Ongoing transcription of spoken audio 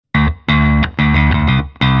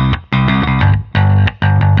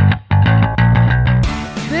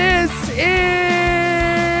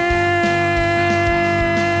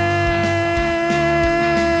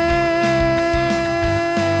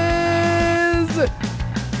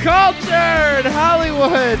Cultured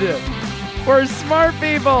Hollywood. We're smart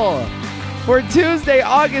people. For Tuesday,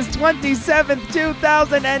 August 27th,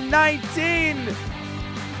 2019.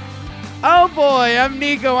 Oh boy, I'm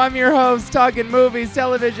Nico. I'm your host, talking movies,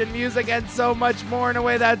 television, music, and so much more in a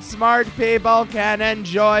way that smart people can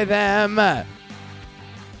enjoy them.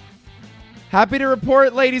 Happy to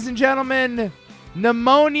report, ladies and gentlemen,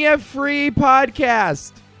 pneumonia-free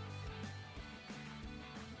podcast.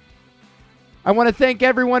 I want to thank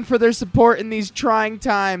everyone for their support in these trying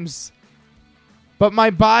times. But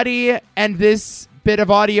my body and this bit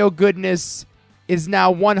of audio goodness is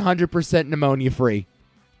now 100% pneumonia-free.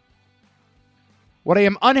 What I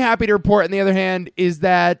am unhappy to report, on the other hand, is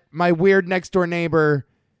that my weird next-door neighbor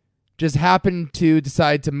just happened to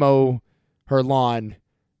decide to mow her lawn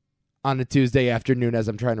on a Tuesday afternoon as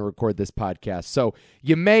I'm trying to record this podcast. So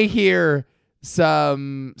you may hear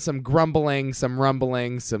some grumbling, some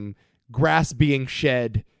rumbling, some grass being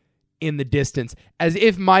shed in the distance. As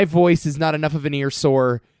if my voice is not enough of an ear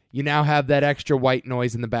sore, you now have that extra white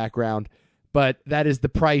noise in the background. But that is the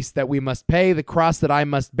price that we must pay, the cross that I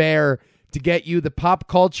must bear to get you the pop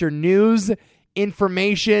culture news,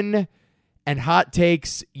 information, and hot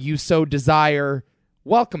takes you so desire.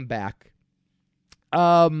 Welcome back.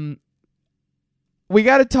 We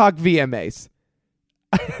got to talk VMAs.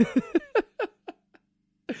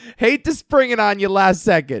 Hate to spring it on you last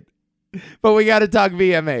second, but we got to talk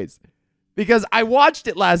VMAs. Because I watched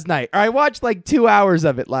it last night. Or I watched like 2 hours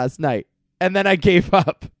of it last night. And then I gave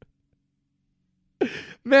up.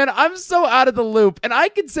 Man, I'm so out of the loop. And I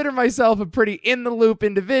consider myself a pretty in-the-loop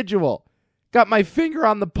individual. Got my finger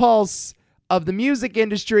on the pulse of the music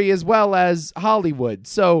industry as well as Hollywood.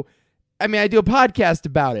 So, I mean, I do a podcast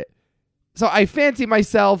about it. So I fancy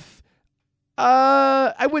myself,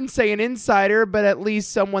 I wouldn't say an insider, but at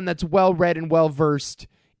least someone that's well-read and well-versed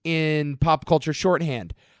in pop culture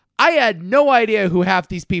shorthand. I had no idea who half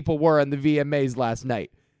these people were on the VMAs last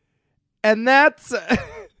night. And that's a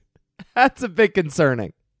bit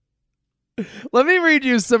concerning. Let me read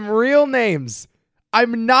you some real names.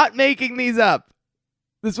 I'm not making these up.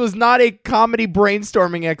 This was not a comedy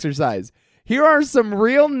brainstorming exercise. Here are some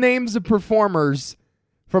real names of performers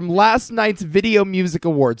from last night's Video Music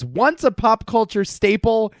Awards. Once a pop culture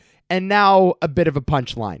staple and now a bit of a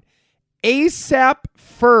punchline. A$AP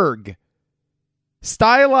Ferg.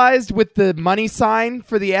 Stylized with the money sign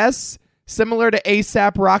for the S, similar to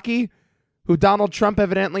A$AP Rocky, who Donald Trump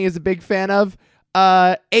evidently is a big fan of.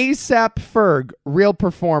 A$AP Ferg, real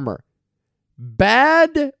performer.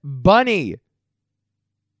 Bad Bunny.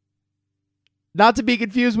 Not to be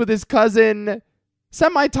confused with his cousin,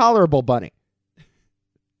 Semi-Tolerable Bunny.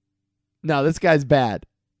 No, this guy's bad.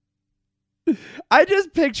 I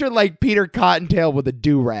just picture like Peter Cottontail with a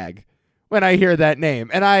do-rag when I hear that name,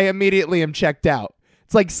 and I immediately am checked out.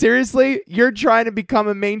 It's like, seriously? You're trying to become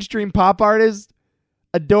a mainstream pop artist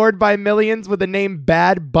adored by millions with the name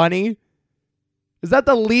Bad Bunny? Is that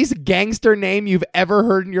the least gangster name you've ever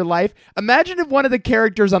heard in your life? Imagine if one of the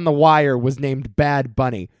characters on The Wire was named Bad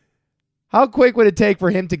Bunny. How quick would it take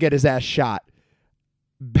for him to get his ass shot?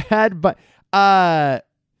 Bad Bunny.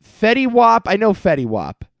 Fetty Wap. I know Fetty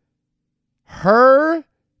Wap. Her,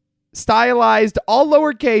 stylized, all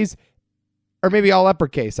lowercase, or maybe all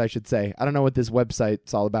uppercase, I should say. I don't know what this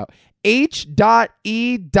website's all about.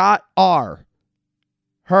 H.E.R.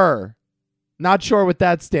 Her. Not sure what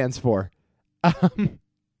that stands for.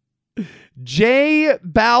 J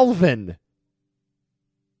Balvin.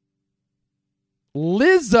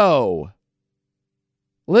 Lizzo.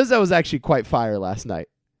 Lizzo was actually quite fire last night.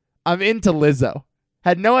 I'm into Lizzo.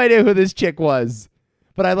 Had no idea who this chick was,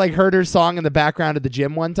 but I like heard her song in the background at the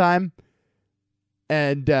gym one time.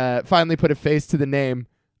 And finally put a face to the name.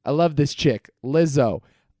 I love this chick. Lizzo.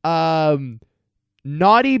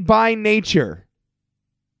 Naughty by Nature.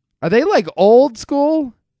 Are they like old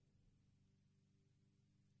school?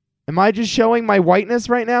 Am I just showing my whiteness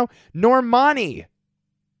right now? Normani.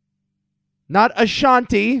 Not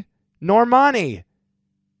Ashanti. Normani.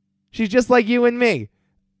 She's just like you and me.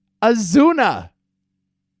 Azuna.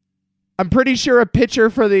 I'm pretty sure a pitcher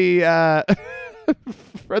for the...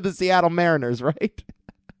 for the Seattle Mariners, right?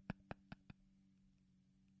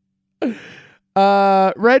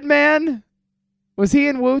 Redman? Was he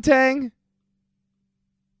in Wu-Tang?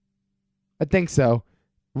 I think so.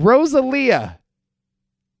 Rosalia.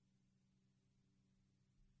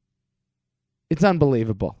 It's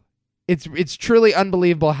unbelievable. It's truly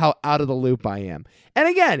unbelievable how out of the loop I am. And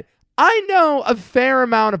again, I know a fair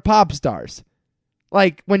amount of pop stars.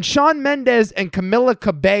 Like when Shawn Mendes and Camila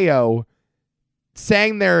Cabello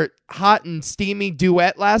sang their hot and steamy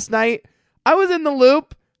duet last night, I was in the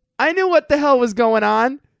loop. I knew what the hell was going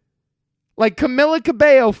on. Like Camila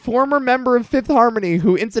Cabello, former member of Fifth Harmony,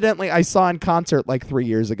 who incidentally I saw in concert like 3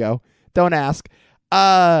 years ago. Don't ask.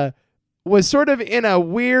 Was sort of in a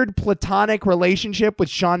weird platonic relationship with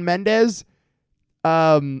Shawn Mendes,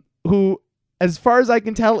 who, as far as I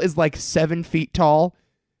can tell, is like 7 feet tall.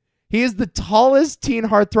 He is the tallest teen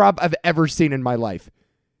heartthrob I've ever seen in my life.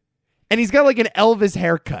 And he's got like an Elvis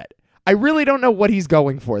haircut. I really don't know what he's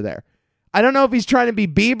going for there. I don't know if he's trying to be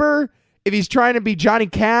Bieber, if he's trying to be Johnny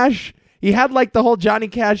Cash. He had like the whole Johnny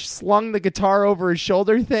Cash slung the guitar over his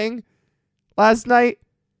shoulder thing last night.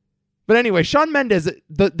 But anyway, Shawn Mendes,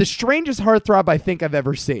 the strangest heartthrob I think I've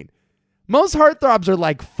ever seen. Most heartthrobs are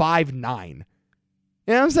like 5'9". You know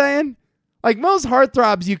what I'm saying? Like most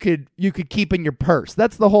heartthrobs you could keep in your purse.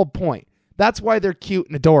 That's the whole point. That's why they're cute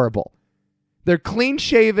and adorable. They're clean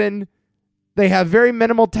shaven. They have very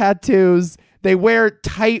minimal tattoos. They wear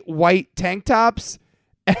tight white tank tops.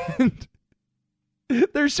 And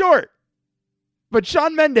they're short. But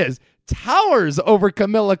Shawn Mendes towers over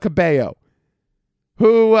Camila Cabello,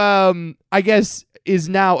 who I guess is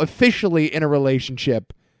now officially in a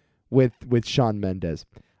relationship with Shawn Mendes.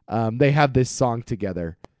 They have this song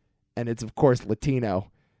together, and it's, of course,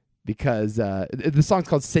 Latino because the song's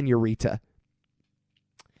called Señorita.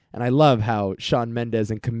 And I love how Shawn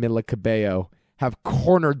Mendes and Camila Cabello have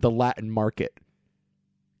cornered the Latin market.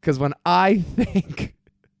 Because when I think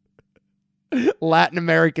Latin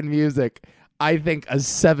American music, I think a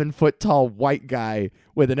 7-foot-tall white guy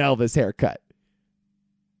with an Elvis haircut.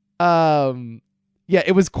 Yeah,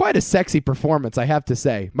 it was quite a sexy performance, I have to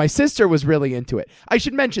say. My sister was really into it. I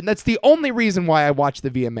should mention, that's the only reason why I watched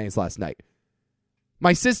the VMAs last night.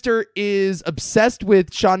 My sister is obsessed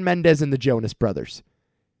with Shawn Mendes and the Jonas Brothers.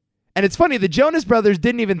 And it's funny, the Jonas Brothers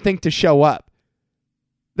didn't even think to show up.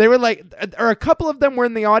 They were like, or a couple of them were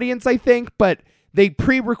in the audience, I think, but they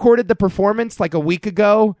pre-recorded the performance like a week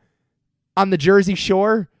ago on the Jersey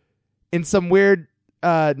Shore in some weird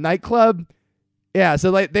nightclub. Yeah, so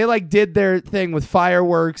like they like did their thing with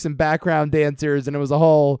fireworks and background dancers, and it was a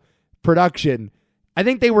whole production. I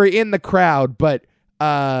think they were in the crowd, but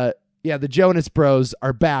yeah, the Jonas Bros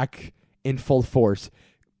are back in full force.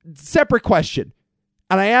 Separate question.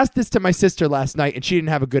 And I asked this to my sister last night, and she didn't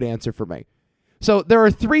have a good answer for me. So there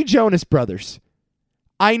are 3 Jonas Brothers.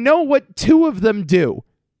 I know what 2 of them do.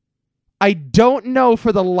 I don't know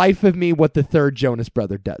for the life of me what the 3rd Jonas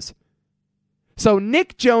Brother does. So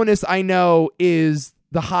Nick Jonas, I know, is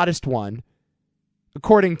the hottest one,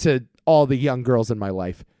 according to all the young girls in my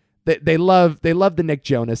life. They love the Nick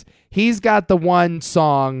Jonas. He's got the one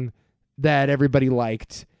song that everybody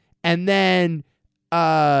liked. And then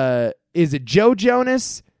is it Joe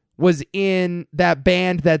Jonas was in that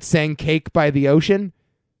band that sang Cake by the Ocean?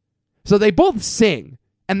 So they both sing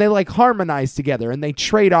and they like harmonize together and they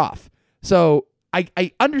trade off. So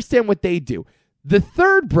I understand what they do. The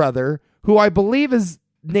 3rd brother, who I believe is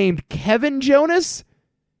named Kevin Jonas,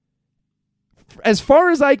 as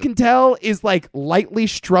far as I can tell, is like lightly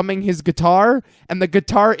strumming his guitar, and the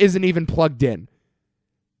guitar isn't even plugged in.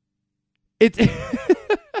 It's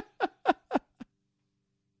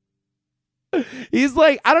he's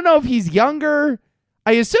like, I don't know if he's younger.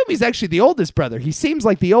 I assume he's actually the oldest brother. He seems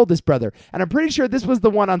like the oldest brother, and I'm pretty sure this was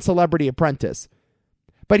the one on Celebrity Apprentice.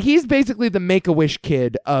 But he's basically the Make-A-Wish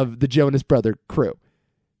kid of the Jonas Brother crew.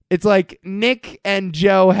 It's like Nick and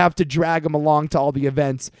Joe have to drag him along to all the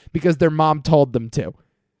events because their mom told them to.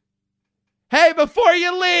 Hey, before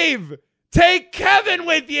you leave, take Kevin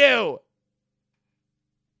with you.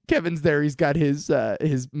 Kevin's there. He's got his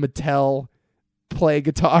Mattel play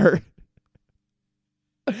guitar.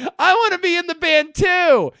 I want to be in the band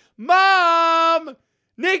too. Mom,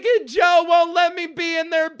 Nick and Joe won't let me be in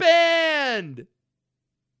their band.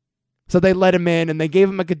 So they let him in and they gave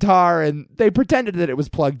him a guitar and they pretended that it was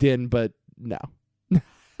plugged in, but no.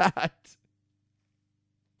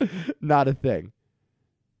 Not a thing.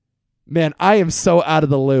 Man, I am so out of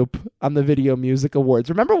the loop on the Video Music Awards.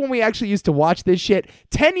 Remember when we actually used to watch this shit?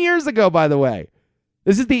 10 years ago, by the way.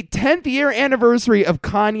 This is the 10th year anniversary of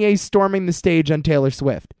Kanye storming the stage on Taylor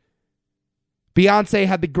Swift. Beyonce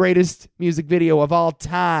had the greatest music video of all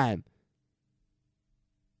time.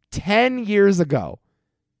 10 years ago.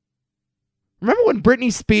 Remember when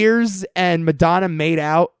Britney Spears and Madonna made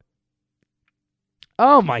out?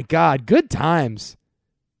 Oh my God, good times.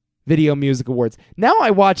 Video Music Awards. Now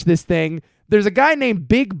I watch this thing. There's a guy named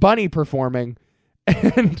Big Bunny performing,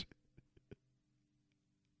 and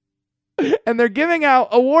they're giving out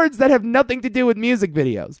awards that have nothing to do with music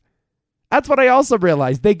videos. That's what I also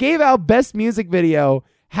realized. They gave out Best Music Video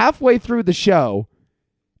halfway through the show,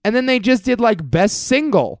 and then they just did like Best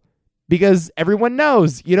Single, because everyone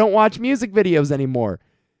knows you don't watch music videos anymore.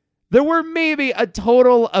 There were maybe a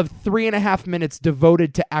total of 3.5 minutes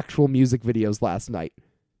devoted to actual music videos last night.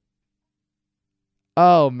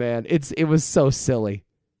 Oh, man. It was so silly.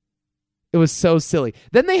 It was so silly.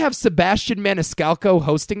 Then they have Sebastian Maniscalco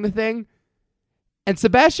hosting the thing. And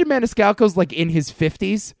Sebastian Maniscalco's like in his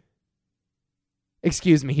 50s.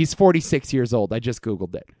 Excuse me, he's 46 years old. I just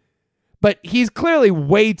Googled it. But he's clearly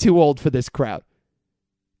way too old for this crowd.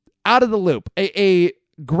 Out of the loop. A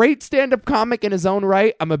great stand-up comic in his own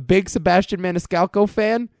right. I'm a big Sebastian Maniscalco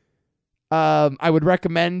fan. I would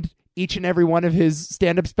recommend each and every one of his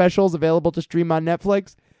stand-up specials available to stream on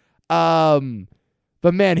Netflix.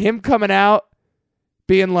 But man, him coming out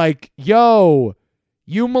being like, yo,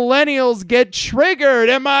 you millennials get triggered,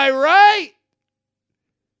 am I right?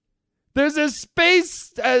 There's a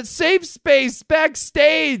safe space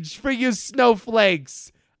backstage for you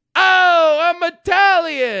snowflakes. Oh, I'm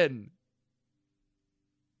Italian.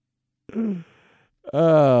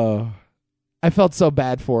 Oh, I felt so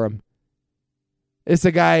bad for him. It's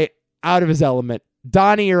a guy out of his element.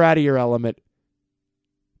 Donnie, you're out of your element.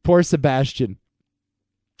 Poor Sebastian.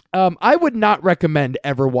 I would not recommend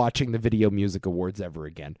ever watching the Video Music Awards ever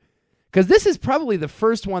again. Because this is probably the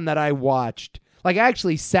first one that I watched. Like, I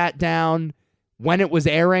actually sat down when it was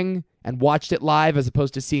airing and watched it live as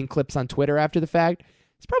opposed to seeing clips on Twitter after the fact.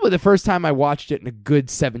 It's probably the first time I watched it in a good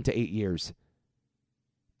 7 to 8 years.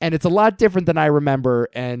 And it's a lot different than I remember.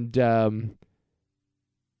 And,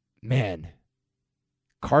 man,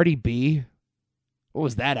 Cardi B, what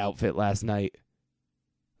was that outfit last night?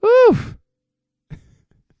 Woo!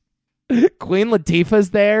 Queen Latifah's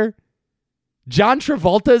there. John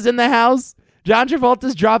Travolta's in the house. John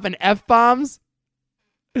Travolta's dropping F-bombs.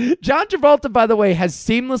 John Travolta, by the way, has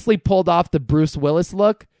seamlessly pulled off the Bruce Willis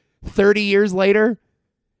look 30 years later.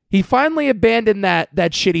 He finally abandoned that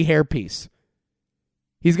shitty hairpiece.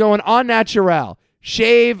 He's going en naturel.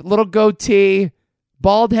 Shave, little goatee,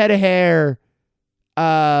 bald head of hair.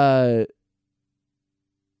 Yeah,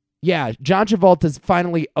 John Travolta's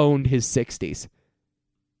finally owned his 60s.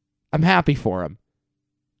 I'm happy for him.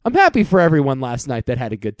 I'm happy for everyone last night that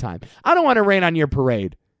had a good time. I don't want to rain on your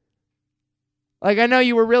parade. Like, I know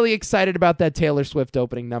you were really excited about that Taylor Swift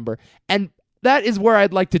opening number, and that is where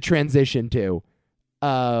I'd like to transition to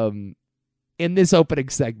in this opening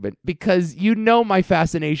segment, because you know my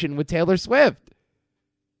fascination with Taylor Swift.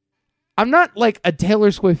 I'm not like a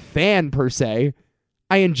Taylor Swift fan per se.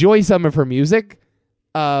 I enjoy some of her music.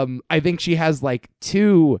 I think she has like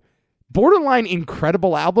 2 borderline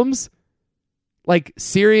incredible albums, like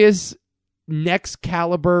serious next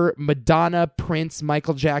caliber Madonna, Prince,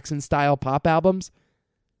 Michael Jackson style pop albums.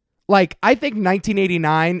 Like, I think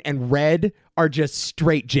 1989 and Red are just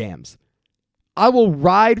straight jams. I will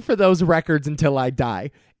ride for those records until I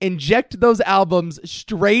die. Inject those albums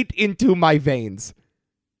straight into my veins.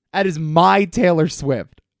 That is my Taylor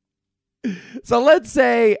Swift. So let's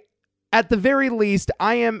say, at the very least,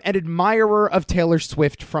 I am an admirer of Taylor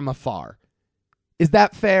Swift from afar. Is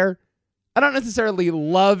that fair? I don't necessarily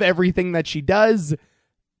love everything that she does,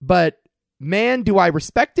 but man, do I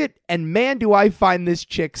respect it, and man, do I find this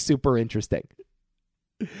chick super interesting.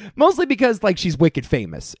 Mostly because, like, she's wicked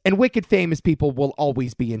famous, and wicked famous people will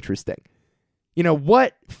always be interesting. You know,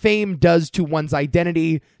 what fame does to one's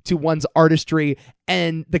identity, to one's artistry,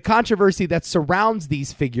 and the controversy that surrounds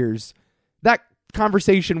these figures, that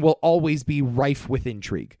conversation will always be rife with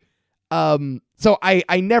intrigue. So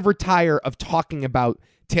I never tire of talking about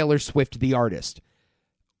Taylor Swift, the artist.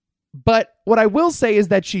 But what I will say is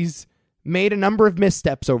that she's made a number of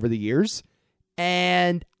missteps over the years,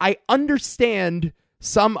 and I understand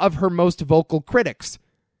some of her most vocal critics.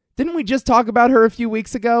 Didn't we just talk about her a few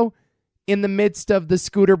weeks ago in the midst of the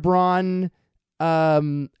Scooter Braun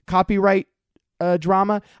copyright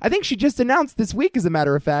drama? I think she just announced this week, as a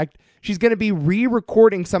matter of fact, she's going to be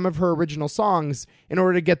re-recording some of her original songs in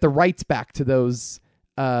order to get the rights back to those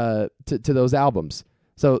to those albums.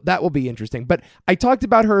 So that will be interesting. But I talked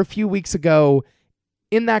about her a few weeks ago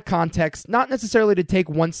in that context, not necessarily to take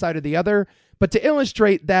one side or the other, but to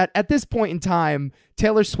illustrate that at this point in time,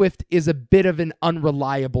 Taylor Swift is a bit of an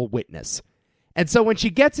unreliable witness. And so when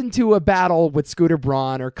she gets into a battle with Scooter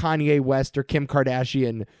Braun or Kanye West or Kim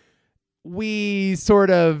Kardashian, we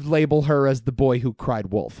sort of label her as the boy who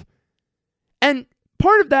cried wolf. And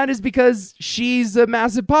part of that is because she's a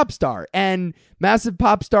massive pop star, and massive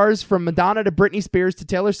pop stars from Madonna to Britney Spears to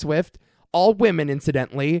Taylor Swift, all women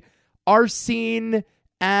incidentally, are seen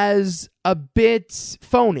as a bit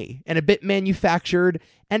phony and a bit manufactured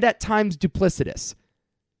and at times duplicitous.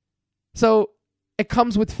 So it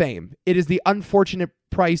comes with fame. It is the unfortunate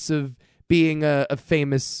price of being a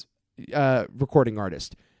famous recording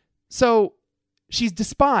artist. So she's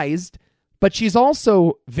despised, but she's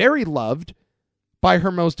also very loved by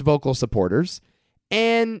her most vocal supporters,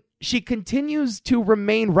 and she continues to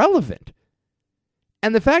remain relevant.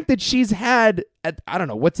 And the fact that she's had, I don't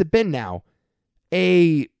know, what's it been now?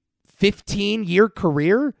 A 15-year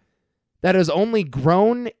career that has only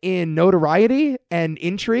grown in notoriety and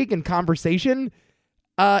intrigue and conversation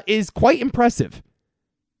is quite impressive.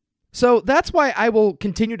 So that's why I will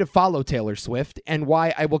continue to follow Taylor Swift and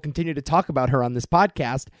why I will continue to talk about her on this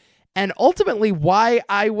podcast, and ultimately why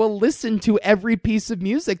I will listen to every piece of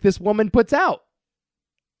music this woman puts out,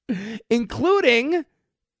 including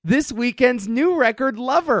this weekend's new record,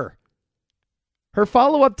 Lover. Her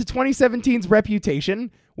follow-up to 2017's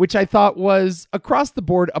Reputation, which I thought was across the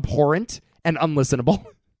board abhorrent and unlistenable.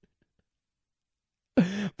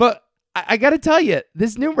 But I gotta tell you,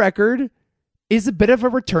 this new record is a bit of a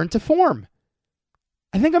return to form.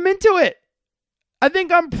 I think I'm into it. I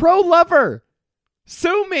think I'm pro-Lover.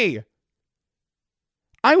 Sue me.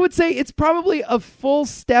 I would say it's probably a full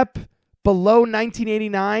step below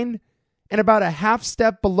 1989 and about a half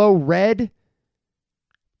step below Red.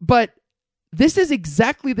 But this is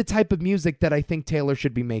exactly the type of music that I think Taylor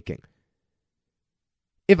should be making.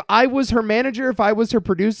 If I was her manager, if I was her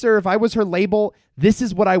producer, if I was her label, this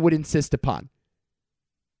is what I would insist upon.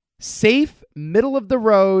 Safe,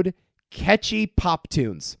 middle-of-the-road, catchy pop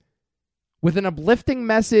tunes with an uplifting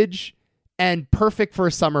message and perfect for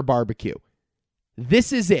a summer barbecue.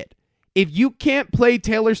 This is it. If you can't play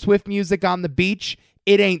Taylor Swift music on the beach,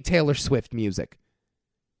 it ain't Taylor Swift music.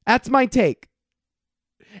 That's my take.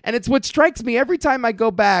 And it's what strikes me every time I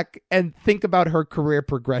go back and think about her career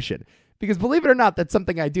progression. Because believe it or not, that's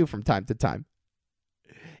something I do from time to time.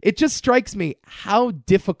 It just strikes me how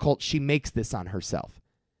difficult she makes this on herself.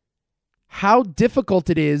 How difficult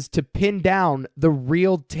it is to pin down the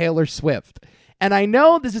real Taylor Swift. And I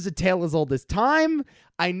know this is a tale as old as time.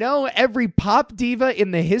 I know every pop diva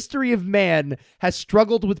in the history of man has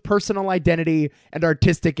struggled with personal identity and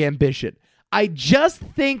artistic ambition. I just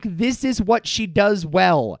think this is what she does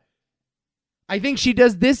well. I think she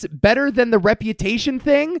does this better than the Reputation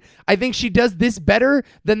thing. I think she does this better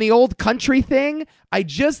than the old country thing. I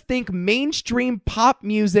just think mainstream pop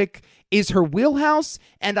music is her wheelhouse,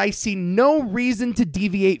 and I see no reason to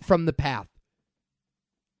deviate from the path.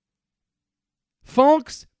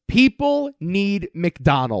 Folks, people need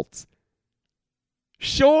McDonald's.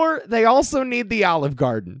 Sure, they also need the Olive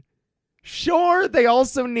Garden. Sure, they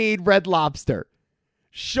also need Red Lobster.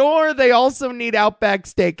 Sure, they also need Outback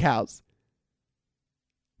Steakhouse.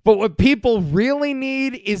 But what people really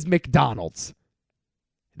need is McDonald's.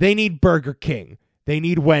 They need Burger King. They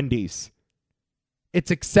need Wendy's.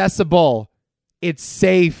 It's accessible. It's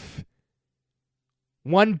safe.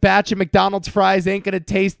 One batch of McDonald's fries ain't going to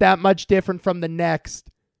taste that much different from the next.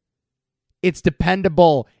 It's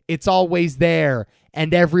dependable. It's always there.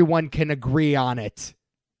 And everyone can agree on it.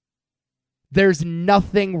 There's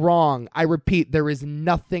nothing wrong. I repeat, there is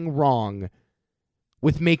nothing wrong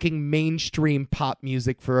with making mainstream pop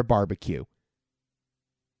music for a barbecue.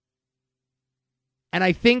 And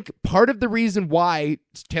I think part of the reason why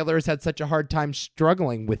Taylor has had such a hard time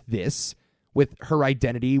struggling with this, with her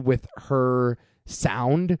identity, with her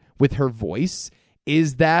sound, with her voice,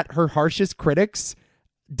 is that her harshest critics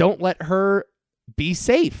don't let her be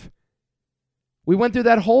safe. We went through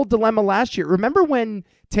that whole dilemma last year. Remember when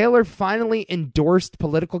Taylor finally endorsed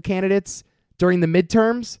political candidates during the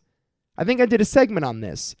midterms? I think I did a segment on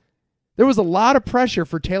this. There was a lot of pressure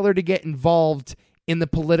for Taylor to get involved in the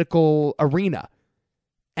political arena.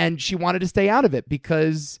 And she wanted to stay out of it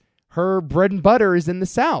because her bread and butter is in the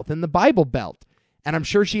South, in the Bible Belt. And I'm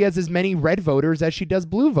sure she has as many red voters as she does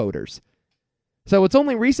blue voters. So it's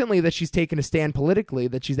only recently that she's taken a stand politically,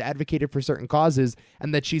 that she's advocated for certain causes,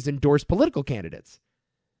 and that she's endorsed political candidates.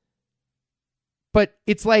 But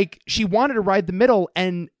it's like she wanted to ride the middle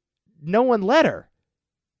and no one let her.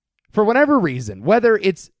 For whatever reason, whether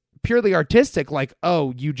it's purely artistic, like,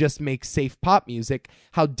 oh, you just make safe pop music.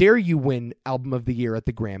 How dare you win Album of the Year at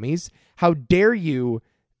the Grammys? How dare you,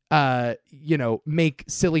 make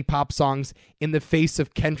silly pop songs in the face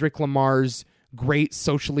of Kendrick Lamar's great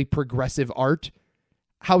socially progressive art?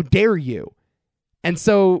 How dare you? And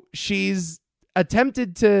so she's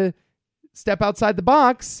attempted to step outside the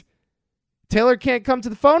box. Taylor can't come to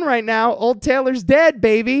the phone right now. Old Taylor's dead,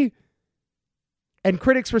 baby. And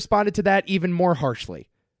critics responded to that even more harshly.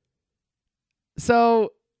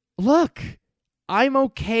 So, look, I'm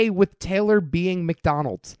okay with Taylor being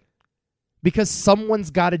McDonald's because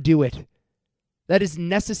someone's got to do it. That is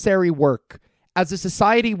necessary work. As a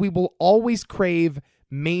society, we will always crave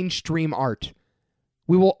mainstream art.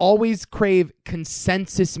 We will always crave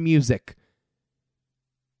consensus music.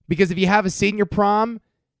 Because if you have a senior prom,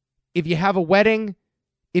 if you have a wedding,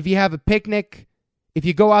 if you have a picnic, if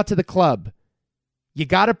you go out to the club, you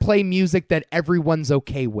got to play music that everyone's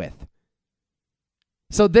okay with.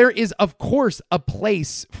 So there is, of course, a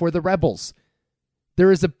place for the rebels.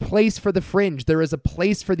 There is a place for the fringe. There is a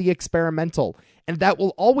place for the experimental. And that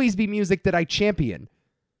will always be music that I champion.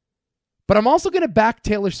 But I'm also going to back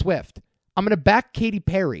Taylor Swift. I'm going to back Katy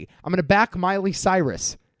Perry. I'm going to back Miley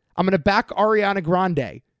Cyrus. I'm going to back Ariana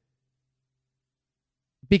Grande.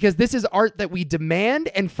 Because this is art that we demand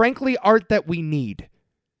and, frankly, art that we need.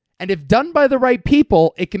 And if done by the right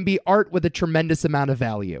people, it can be art with a tremendous amount of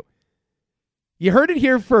value. You heard it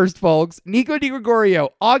here first, folks. Nico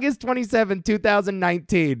DiGregorio, August 27,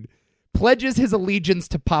 2019, pledges his allegiance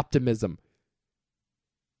to poptimism.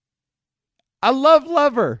 I love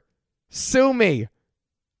Lover. Sue me.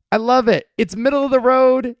 I love it. It's middle of the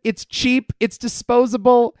road. It's cheap. It's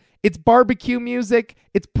disposable. It's barbecue music.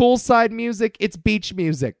 It's poolside music. It's beach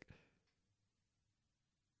music.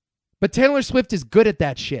 But Taylor Swift is good at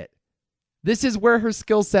that shit. This is where her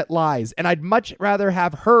skill set lies. And I'd much rather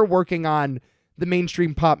have her working on the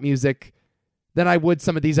mainstream pop music than I would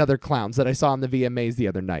some of these other clowns that I saw on the VMAs the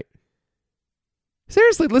other night.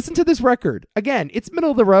 Seriously, listen to this record. Again, it's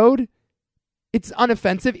middle of the road. It's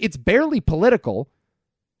unoffensive. It's barely political.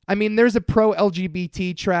 I mean, there's a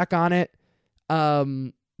pro-LGBT track on it.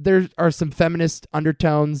 There are some feminist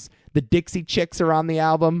undertones. The Dixie Chicks are on the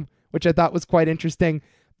album, which I thought was quite interesting.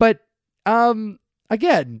 But,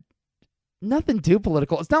 again, nothing too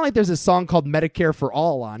political. It's not like there's a song called Medicare for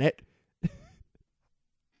All on it.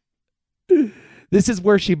 This is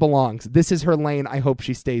where she belongs. This is her lane. I hope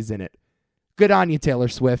she stays in it. Good on you, Taylor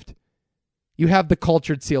Swift. You have the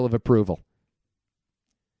cultured seal of approval.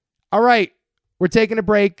 All right, we're taking a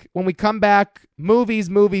break. When we come back, movies,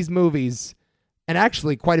 and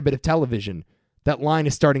actually quite a bit of television. That line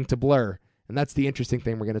is starting to blur, and that's the interesting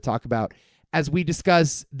thing we're going to talk about as we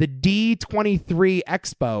discuss the D23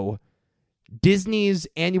 Expo. Disney's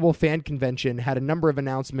annual fan convention had a number of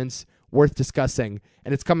announcements worth discussing,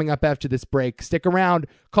 and it's coming up after this break. Stick around.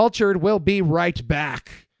 Cultured will be right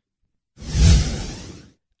back.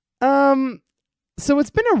 So it's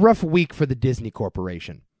been a rough week for the Disney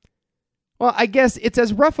Corporation. Well, I guess it's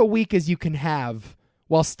as rough a week as you can have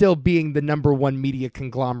while still being the number one media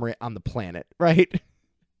conglomerate on the planet, right?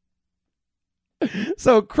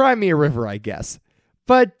 So cry me a river, I guess.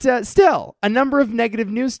 But still, a number of negative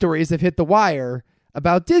news stories have hit the wire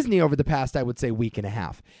about Disney over the past, I would say, week and a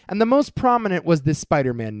half. And the most prominent was this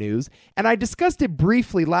Spider-Man news. And I discussed it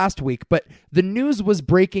briefly last week, but the news was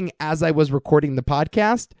breaking as I was recording the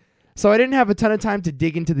podcast. So I didn't have a ton of time to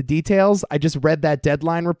dig into the details. I just read that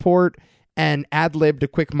deadline report and ad-libbed a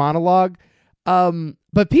quick monologue.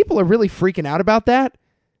 But people are really freaking out about that.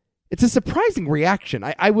 It's a surprising reaction.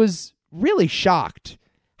 I was really shocked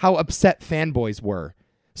how upset fanboys were.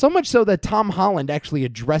 So much so that Tom Holland actually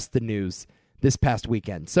addressed the news this past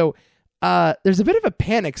weekend. So there's a bit of a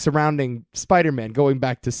panic surrounding Spider-Man going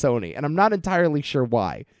back to Sony, and I'm not entirely sure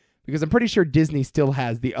why, because I'm pretty sure Disney still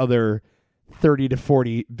has the other 30 to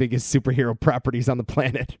 40 biggest superhero properties on the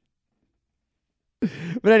planet.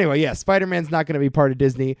 But anyway, yeah, Spider-Man's not going to be part of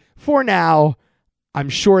Disney for now. I'm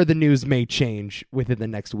sure the news may change within the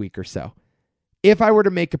next week or so. If I were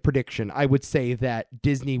to make a prediction, I would say that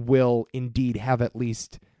Disney will indeed have at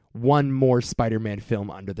least one more Spider-Man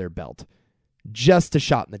film under their belt. Just a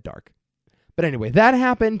shot in the dark. But anyway, that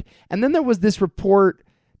happened. And then there was this report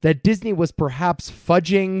that Disney was perhaps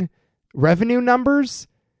fudging revenue numbers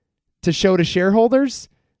to show to shareholders.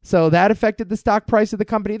 So that affected the stock price of the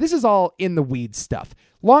company. This is all in the weeds stuff.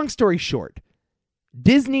 Long story short,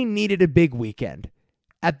 Disney needed a big weekend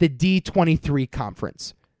at the D23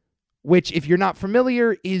 conference, which, if you're not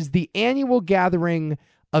familiar, is the annual gathering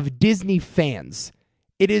of Disney fans.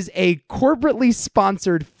 It is a corporately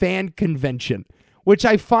sponsored fan convention, which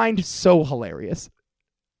I find so hilarious.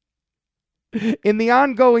 In the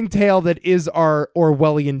ongoing tale that is our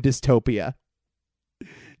Orwellian dystopia,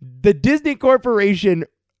 the Disney Corporation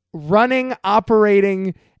running,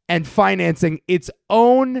 operating, and financing its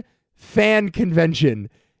own fan convention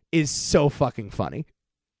is so fucking funny.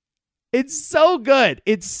 It's so good.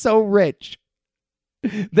 It's so rich.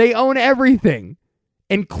 They own everything,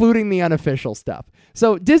 including the unofficial stuff.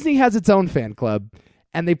 So Disney has its own fan club,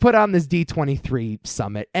 and they put on this D23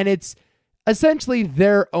 summit, and it's essentially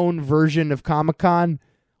their own version of Comic-Con.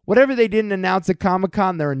 Whatever they didn't announce at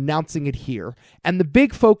Comic-Con, they're announcing it here. And the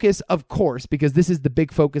big focus, of course, because this is the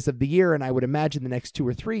big focus of the year, and I would imagine the next 2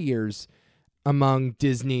 or 3 years among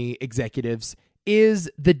Disney executives, is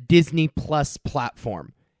the Disney Plus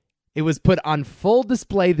platform. It was put on full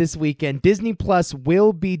display this weekend. Disney Plus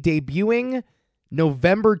will be debuting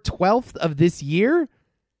November 12th of this year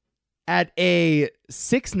at a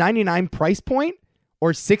 $6.99 price point,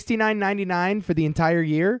 or $69.99 for the entire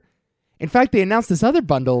year. In fact, they announced this other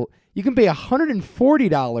bundle. You can pay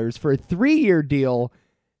 $140 for a 3-year deal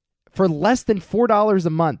for less than $4 a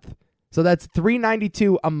month. So that's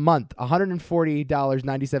 $392 a month,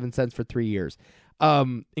 $140.97 for 3 years.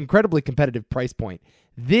 Incredibly competitive price point.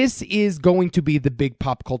 This is going to be the big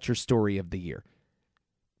pop culture story of the year.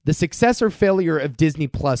 The success or failure of Disney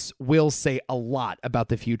Plus will say a lot about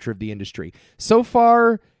the future of the industry. So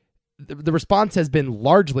far, the response has been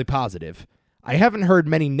largely positive. I haven't heard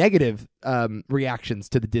many negative reactions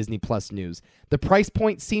to the Disney Plus news. The price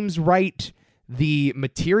point seems right. The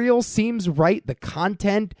material seems right. The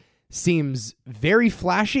content seems very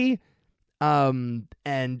flashy.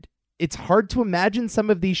 And it's hard to imagine some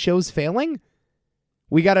of these shows failing.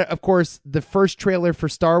 We got, of course, the first trailer for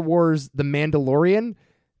Star Wars The Mandalorian,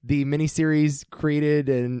 the miniseries created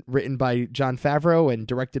and written by Jon Favreau and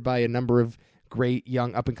directed by a number of great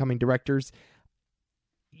young up-and-coming directors.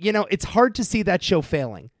 You know, it's hard to see that show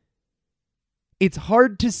failing. It's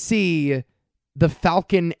hard to see The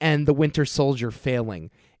Falcon and the Winter Soldier failing.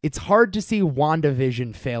 It's hard to see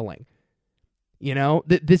WandaVision failing. You know,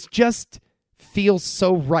 this just feels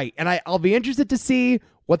so right. And I'll be interested to see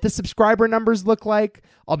what the subscriber numbers look like.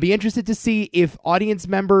 I'll be interested to see if audience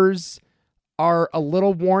members are a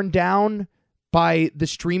little worn down by the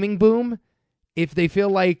streaming boom. If they feel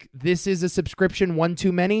like this is a subscription one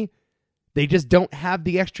too many, they just don't have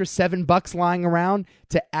the extra $7 lying around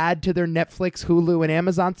to add to their Netflix, Hulu, and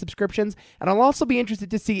Amazon subscriptions. And I'll also be interested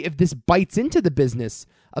to see if this bites into the business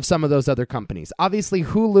of some of those other companies. Obviously,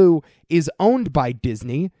 Hulu is owned by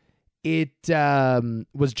Disney. It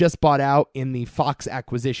was just bought out in the Fox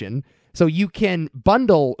acquisition. So you can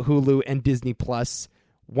bundle Hulu and Disney Plus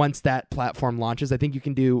once that platform launches. I think you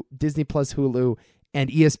can do Disney Plus, Hulu, and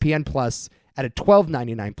ESPN Plus at a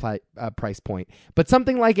 $12.99 price point. But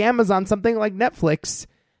something like Amazon, something like Netflix,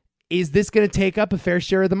 is this going to take up a fair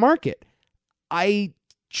share of the market? I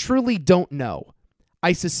truly don't know.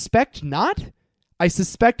 I suspect not. I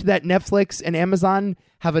suspect that Netflix and Amazon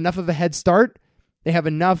have enough of a head start. They have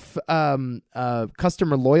enough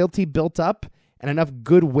customer loyalty built up and enough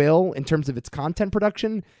goodwill in terms of its content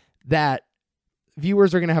production that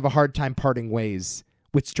viewers are going to have a hard time parting ways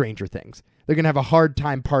with Stranger Things. They're going to have a hard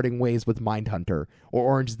time parting ways with Mindhunter or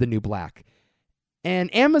Orange is the New Black.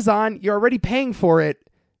 And Amazon, you're already paying for it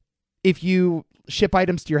if you ship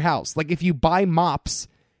items to your house. Like if you buy mops,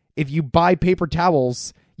 if you buy paper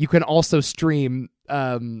towels, you can also stream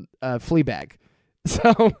Fleabag.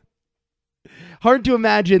 So hard to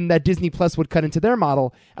imagine that Disney Plus would cut into their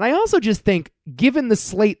model. And I also just think, given the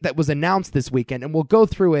slate that was announced this weekend, and we'll go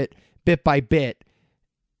through it bit by bit,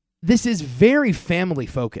 this is very family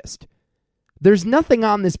focused. There's nothing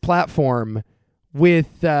on this platform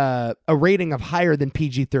with a rating of higher than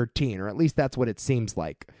PG-13, or at least that's what it seems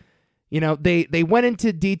like. You know, they went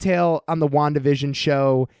into detail on the WandaVision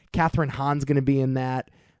show. Catherine Hahn's going to be in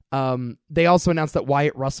that. They also announced that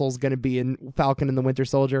Wyatt Russell's going to be in Falcon and the Winter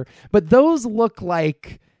Soldier. But those look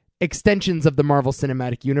like extensions of the Marvel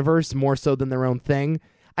Cinematic Universe more so than their own thing.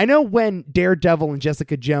 I know when Daredevil and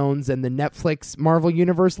Jessica Jones and the Netflix Marvel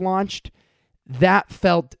Universe launched, that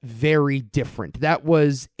felt very different. That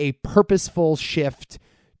was a purposeful shift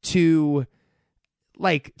to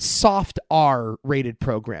like soft R rated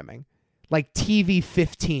programming. Like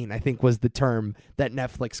TV-15, I think was the term that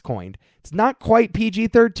Netflix coined. It's not quite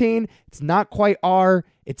PG-13. It's not quite R.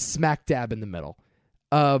 It's smack dab in the middle.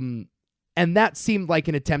 And that seemed like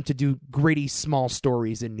an attempt to do gritty, small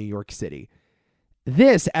stories in New York City.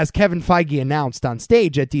 This, as Kevin Feige announced on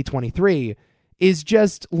stage at D23, is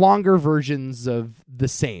just longer versions of the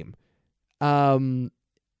same. And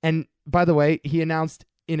by the way, he announced,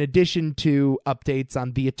 in addition to updates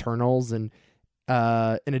on The Eternals and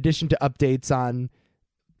in addition to updates on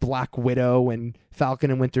Black Widow and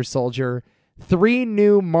Falcon and Winter Soldier, 3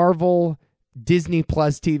 new Marvel Disney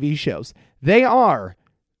Plus TV shows. They are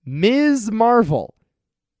Ms. Marvel.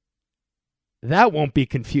 That won't be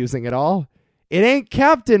confusing at all. It ain't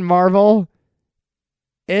Captain Marvel.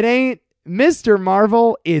 It ain't Mr.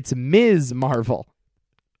 Marvel. It's Ms. Marvel.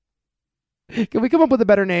 Can we come up with a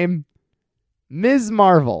better name? Ms.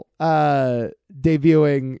 Marvel,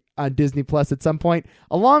 debuting on Disney Plus at some point,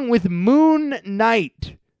 along with Moon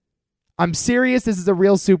Knight. I'm serious, this is a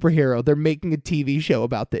real superhero. They're making a TV show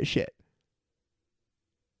about this shit.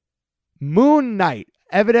 Moon Knight.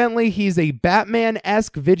 Evidently, he's a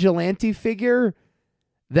Batman-esque vigilante figure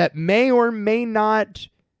that may or may not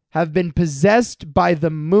have been possessed by the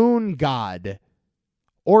moon god.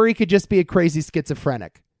 Or he could just be a crazy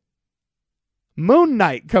schizophrenic. Moon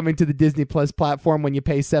Knight coming to the Disney Plus platform when you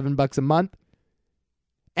pay $7 a month.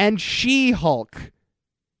 And She-Hulk.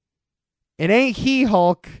 It ain't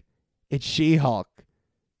He-Hulk, it's She-Hulk.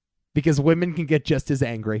 Because women can get just as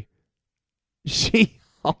angry.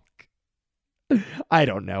 She-Hulk. I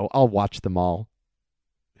don't know. I'll watch them all.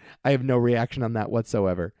 I have no reaction on that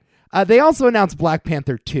whatsoever. They also announced Black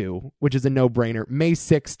Panther 2, which is a no-brainer, May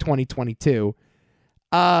 6, 2022.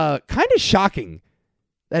 Kind of shocking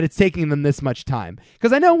that it's taking them this much time.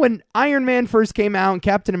 Because I know when Iron Man first came out and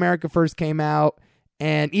Captain America first came out,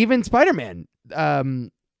 and even Spider-Man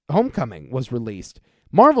Homecoming was released,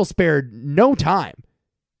 Marvel spared no time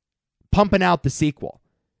pumping out the sequel.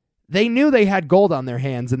 They knew they had gold on their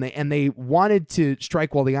hands, and they wanted to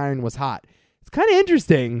strike while the iron was hot. It's kind of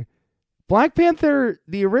interesting. Black Panther,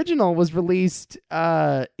 the original, was released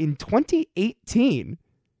in 2018.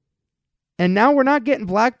 And now we're not getting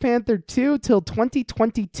Black Panther 2 till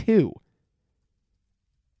 2022.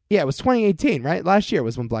 Yeah, it was 2018, right? Last year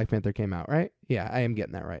was when Black Panther came out, right? Yeah, I am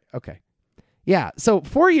getting that right. Okay. Yeah, so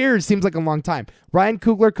 4 years seems like a long time. Ryan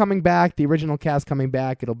Coogler coming back, the original cast coming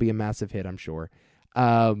back. It'll be a massive hit, I'm sure.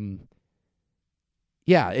 It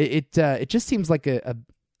just seems like a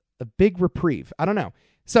big reprieve. I don't know.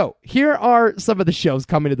 So here are some of the shows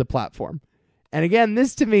coming to the platform. And again,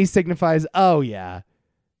 this to me signifies, oh yeah,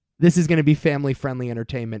 this is going to be family-friendly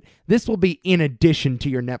entertainment. This will be in addition to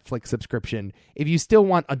your Netflix subscription. If you still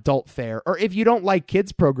want adult fare, or if you don't like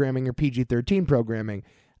kids programming or PG-13 programming,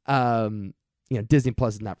 Disney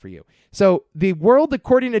Plus is not for you. So The World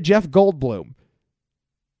According to Jeff Goldblum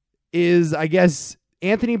is, I guess,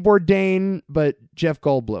 Anthony Bourdain, but Jeff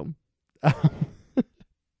Goldblum.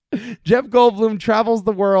 Jeff Goldblum travels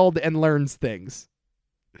the world and learns things.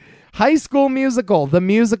 High School Musical,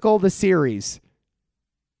 the series.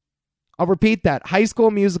 I'll repeat that. High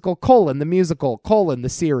School Musical, the musical, the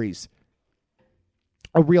series.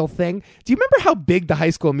 A real thing. Do you remember how big the High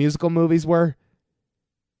School Musical movies were?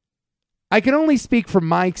 I can only speak from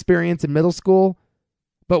my experience in middle school,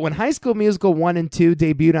 but when High School Musical 1 and 2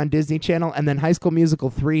 debuted on Disney Channel and then High School Musical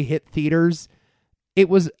 3 hit theaters, it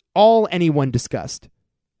was all anyone discussed.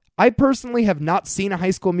 I personally have not seen a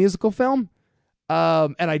High School Musical film,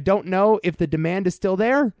 and I don't know if the demand is still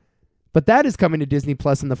there, but that is coming to Disney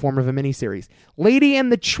Plus in the form of a miniseries. Lady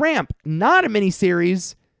and the Tramp, not a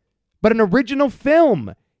miniseries, but an original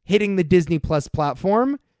film hitting the Disney Plus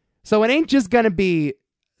platform. So it ain't just going to be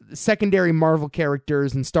secondary Marvel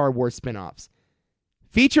characters and Star Wars spinoffs.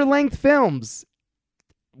 Feature-length films,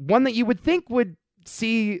 one that you would think would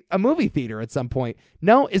see a movie theater at some point,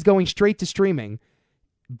 no, is going straight to streaming.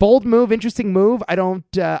 Bold move, interesting move. I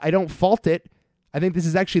don't fault it. I think this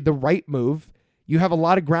is actually the right move. You have a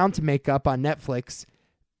lot of ground to make up on Netflix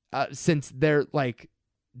since they're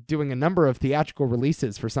doing a number of theatrical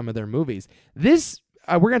releases for some of their movies. This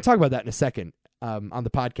we're going to talk about that in a second on the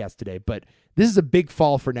podcast today, but this is a big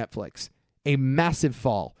fall for Netflix, a massive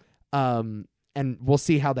fall, and we'll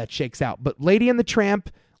see how that shakes out. But Lady and the Tramp,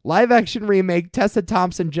 live action remake, Tessa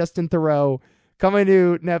Thompson, Justin Theroux, coming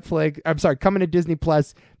to Netflix. I'm sorry, coming to Disney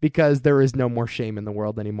Plus because there is no more shame in the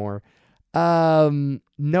world anymore.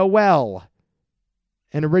 Noelle,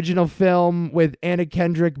 an original film with Anna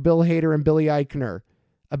Kendrick, Bill Hader, and Billy Eichner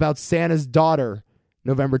about Santa's daughter,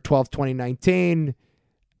 November 12th, 2019.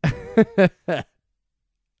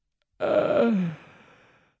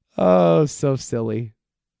 Oh, so silly.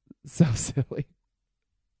 So silly.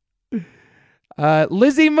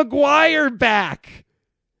 Lizzie McGuire back.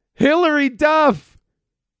 Hilary Duff.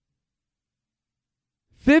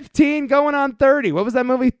 15 going on 30. What was that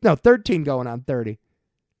movie? No, 13 going on 30.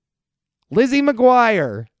 Lizzie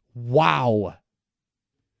McGuire. Wow.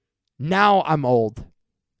 Now I'm old.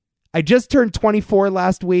 I just turned 24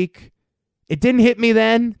 last week. It didn't hit me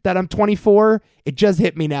then that I'm 24. It just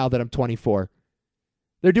hit me now that I'm 24.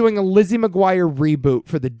 They're doing a Lizzie McGuire reboot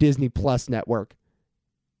for the Disney Plus network.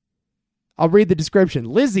 I'll read the description.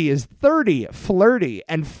 Lizzie is 30, flirty,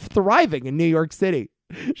 and thriving in New York City.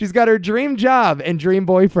 She's got her dream job and dream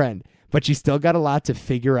boyfriend, but she's still got a lot to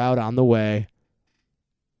figure out on the way.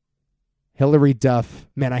 Hilary Duff.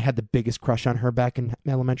 Man, I had the biggest crush on her back in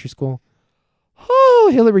elementary school. Oh,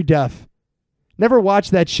 Hilary Duff. Never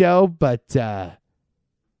watched that show, but her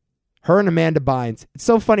and Amanda Bynes. It's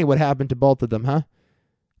so funny what happened to both of them, huh?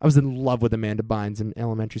 I was in love with Amanda Bynes in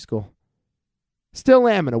elementary school. Still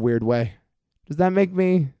am in a weird way. Does that make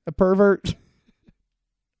me a pervert?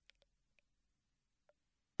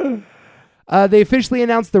 They officially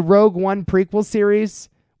announced the Rogue One prequel series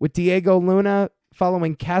with Diego Luna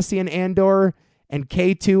following Cassian Andor and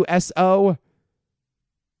K2SO.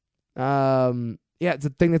 Yeah, it's a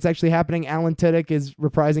thing that's actually happening. Alan Tudyk is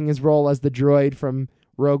reprising his role as the droid from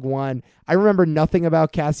Rogue One. I remember nothing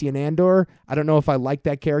about Cassian Andor. I don't know if I like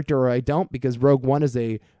that character or I don't, because Rogue One is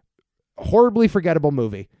a horribly forgettable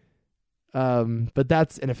movie. But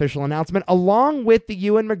that's an official announcement, along with the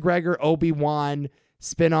Ewan McGregor Obi-Wan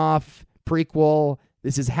spinoff prequel.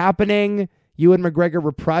 This is happening. Ewan McGregor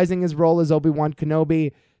reprising his role as Obi-Wan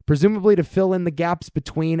Kenobi, presumably to fill in the gaps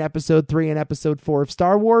between Episode 3 and Episode 4 of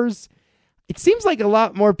Star Wars. It seems like a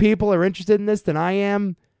lot more people are interested in this than I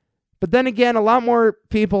am. But then again, a lot more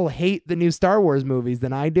people hate the new Star Wars movies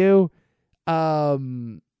than I do.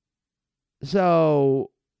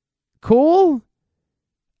 So, cool.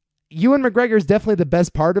 Ewan McGregor is definitely the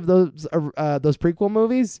best part of those prequel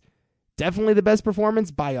movies. Definitely the best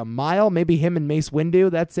performance by a mile. Maybe him and Mace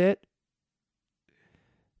Windu. That's it.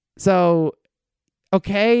 So,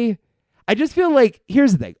 okay. I just feel like,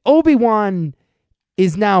 here's the thing. Obi-Wan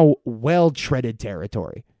is now well-treaded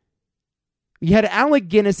territory. You had Alec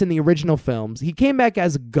Guinness in the original films. He came back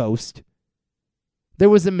as a ghost. There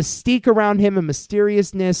was a mystique around him, a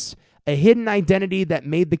mysteriousness, a hidden identity that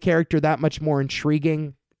made the character that much more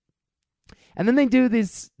intriguing. And then they do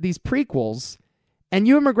these prequels, and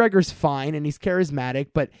Ewan McGregor's fine, and he's charismatic,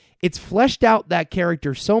 but it's fleshed out that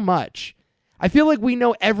character so much. I feel like we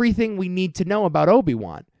know everything we need to know about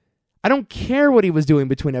Obi-Wan. I don't care what he was doing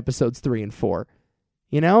between episodes 3 and 4.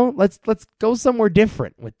 You know, let's go somewhere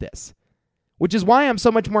different with this. Which is why I'm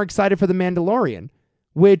so much more excited for The Mandalorian,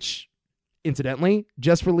 which, incidentally,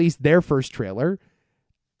 just released their first trailer.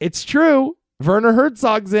 It's true. Werner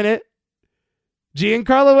Herzog's in it.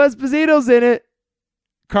 Giancarlo Esposito's in it.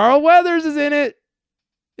 Carl Weathers is in it.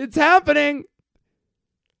 It's happening.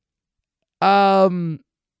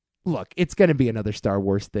 Look, it's going to be another Star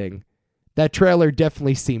Wars thing. That trailer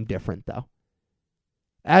definitely seemed different, though.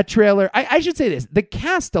 That trailer, I should say this. The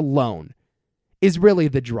cast alone is really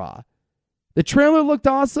the draw. The trailer looked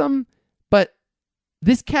awesome, but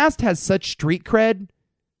this cast has such street cred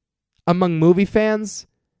among movie fans.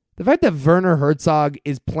 The fact that Werner Herzog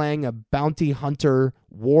is playing a bounty hunter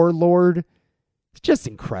warlord is just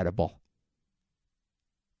incredible.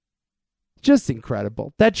 Just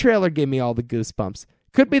incredible. That trailer gave me all the goosebumps.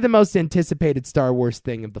 Could be the most anticipated Star Wars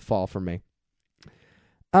thing of the fall for me.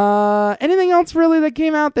 Anything else really that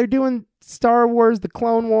came out? They're doing Star Wars, the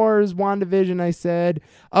Clone Wars, WandaVision, I said.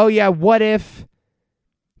 Oh yeah, What If?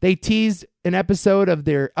 They teased an episode of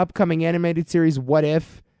their upcoming animated series, What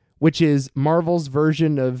If, which is Marvel's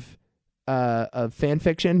version of fan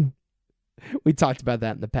fiction. We talked about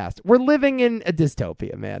that in the past. We're living in a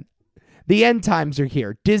dystopia, man. The end times are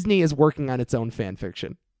here. Disney is working on its own fan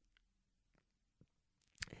fiction.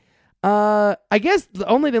 I guess the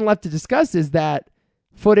only thing left to discuss is that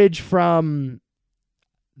footage from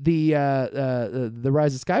the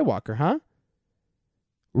Rise of Skywalker, huh?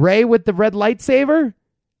 Rey with the red lightsaber?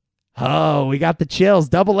 Oh, we got the chills.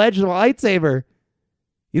 Double-edged lightsaber.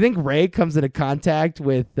 You think Rey comes into contact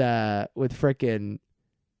with frickin'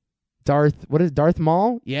 Darth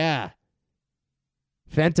Maul? Yeah.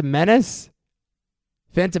 Phantom Menace?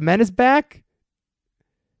 Phantom Menace back?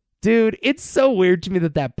 Dude, it's so weird to me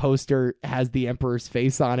that poster has the Emperor's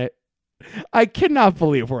face on it. I cannot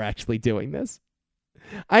believe we're actually doing this.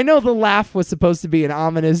 I know the laugh was supposed to be an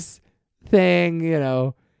ominous thing, you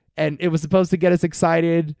know, and it was supposed to get us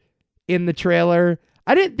excited in the trailer.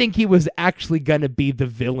 I didn't think he was actually going to be the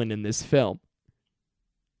villain in this film.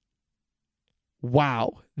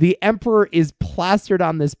 Wow. The Emperor is plastered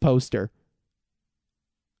on this poster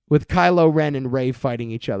with Kylo Ren and Rey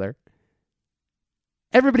fighting each other.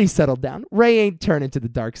 Everybody settled down. Rey ain't turning to the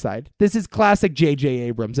dark side. This is classic J.J.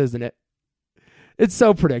 Abrams, isn't it? It's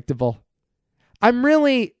so predictable.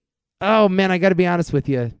 Oh man, I gotta be honest with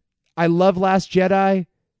you. I love Last Jedi.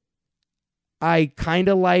 I kind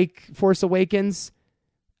of like Force Awakens.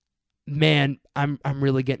 Man, I'm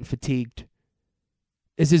really getting fatigued.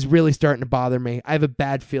 This is really starting to bother me. I have a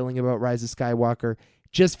bad feeling about Rise of Skywalker.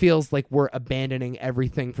 Just feels like we're abandoning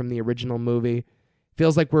everything from the original movie.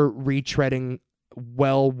 Feels like we're retreading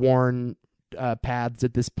well-worn paths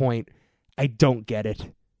at this point. I don't get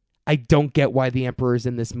it. I don't get why the Emperor's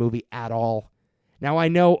in this movie at all. Now, I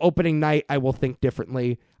know opening night I will think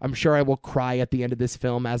differently. I'm sure I will cry at the end of this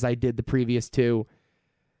film as I did the previous two.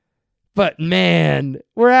 But man,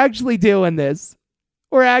 we're actually doing this.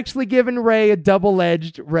 We're actually giving Rey a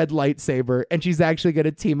double-edged red lightsaber, and she's actually going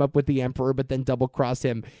to team up with the Emperor, but then double-cross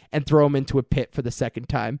him and throw him into a pit for the second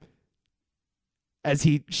time as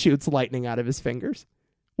he shoots lightning out of his fingers.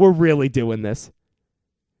 We're really doing this.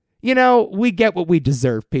 You know, we get what we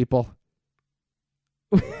deserve, people.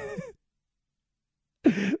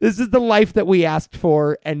 This is the life that we asked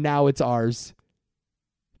for, and now it's ours.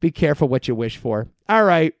 Be careful what you wish for. All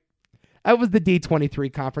right. That was the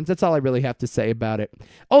D23 conference. That's all I really have to say about it.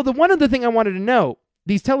 Oh, the one other thing I wanted to know,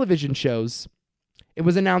 these television shows, it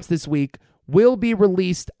was announced this week, will be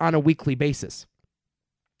released on a weekly basis.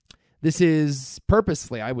 This is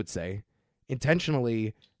purposely, I would say,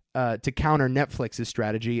 intentionally to counter Netflix's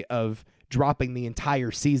strategy of dropping the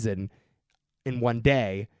entire season in one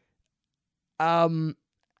day.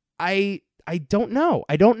 I don't know.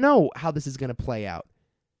 I don't know how this is going to play out.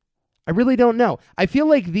 I really don't know. I feel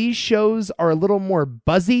like these shows are a little more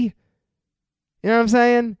buzzy. You know what I'm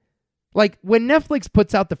saying? Like when Netflix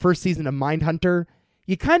puts out the first season of Mindhunter,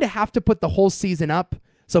 you kind of have to put the whole season up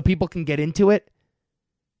so people can get into it.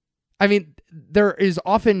 I mean, there is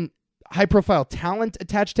often high-profile talent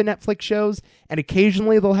attached to Netflix shows, and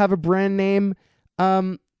occasionally they'll have a brand name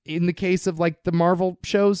in the case of like the Marvel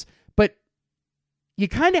shows, but you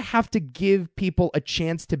kind of have to give people a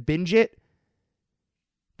chance to binge it.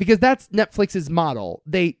 Because that's Netflix's model.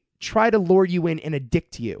 They try to lure you in and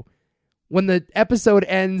addict you. When the episode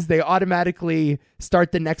ends, they automatically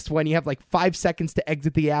start the next one. You have like 5 seconds to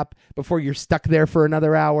exit the app before you're stuck there for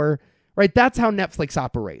another hour. Right? That's how Netflix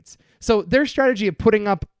operates. So their strategy of putting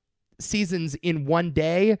up seasons in one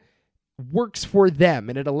day works for them,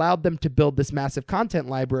 and it allowed them to build this massive content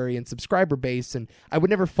library and subscriber base, and I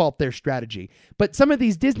would never fault their strategy. But some of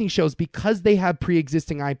these Disney shows, because they have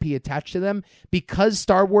pre-existing IP attached to them, because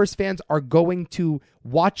Star Wars fans are going to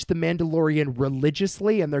watch The Mandalorian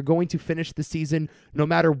religiously and they're going to finish the season no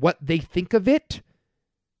matter what they think of it,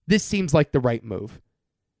 this seems like the right move.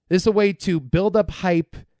 This is a way to build up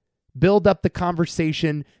hype, build up the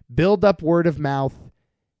conversation, build up word of mouth,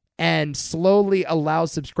 and slowly allow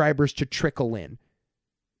subscribers to trickle in.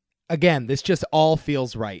 Again, this just all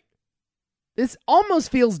feels right. This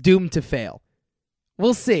almost feels doomed to fail.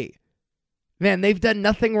 We'll see. Man, they've done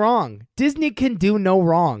nothing wrong. Disney can do no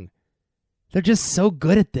wrong. They're just so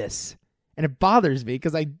good at this. And it bothers me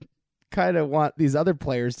because I kind of want these other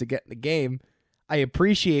players to get in the game. I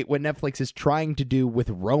appreciate what Netflix is trying to do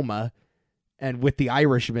with Roma and with The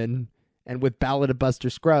Irishman and with Ballad of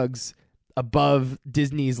Buster Scruggs, above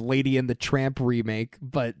Disney's Lady and the Tramp remake,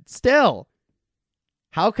 but still,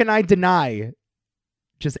 how can I deny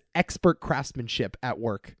just expert craftsmanship at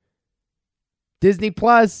work? Disney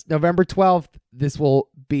Plus, November 12th, this will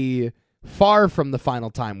be far from the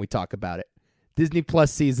final time we talk about it. Disney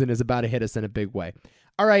Plus season is about to hit us in a big way.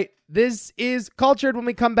 All right, this is Cultured. When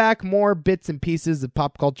we come back, more bits and pieces of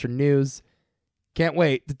pop culture news. Can't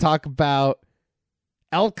wait to talk about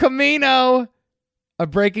El Camino, a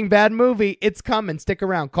Breaking Bad movie. It's coming. Stick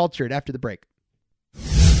around. Cultured after the break.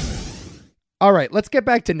 All right, let's get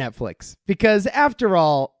back to Netflix. Because after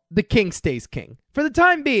all, the king stays king. For the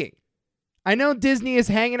time being. I know Disney is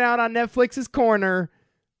hanging out on Netflix's corner,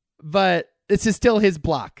 but this is still his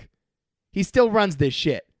block. He still runs this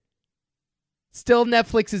shit. Still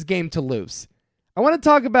Netflix's game to lose. I want to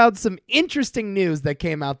talk about some interesting news that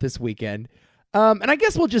came out this weekend. And I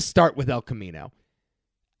guess we'll just start with El Camino.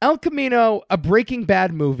 El Camino, a Breaking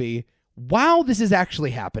Bad movie. Wow, this is actually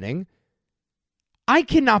happening. I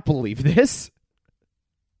cannot believe this.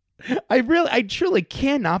 I truly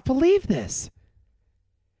cannot believe this.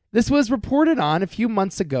 This was reported on a few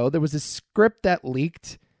months ago. There was a script that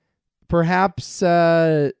leaked, perhaps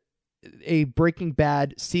a Breaking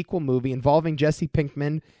Bad sequel movie involving Jesse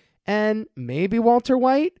Pinkman and maybe Walter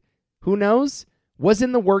White, who knows, was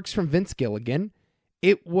in the works from Vince Gilligan.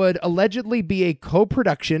 It would allegedly be a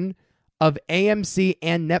co-production of AMC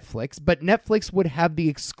and Netflix, but Netflix would have the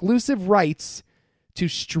exclusive rights to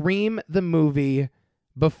stream the movie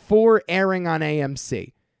before airing on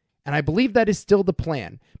AMC. And I believe that is still the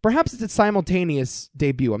plan. Perhaps it's a simultaneous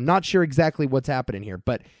debut. I'm not sure exactly what's happening here,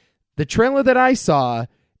 but the trailer that I saw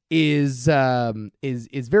is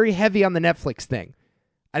very heavy on the Netflix thing.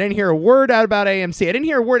 I didn't hear a word out about AMC. I didn't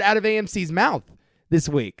hear a word out of AMC's mouth this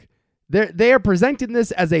week. They are presenting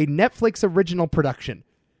this as a Netflix original production.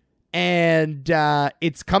 And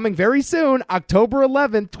it's coming very soon, October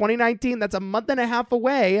 11th, 2019. That's a month and a half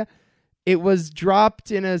away. It was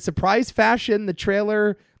dropped in a surprise fashion. The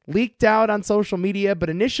trailer leaked out on social media, but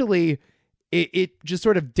initially it just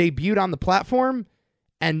sort of debuted on the platform.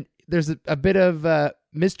 And there's a bit of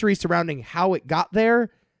mystery surrounding how it got there.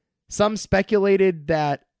 Some speculated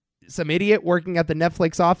that some idiot working at the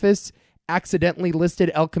Netflix office accidentally listed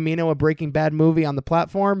El Camino, a Breaking Bad movie, on the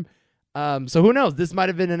platform. So who knows? This might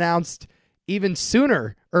have been announced even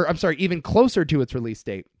sooner, or I'm sorry, even closer to its release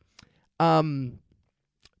date.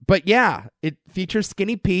 But yeah, it features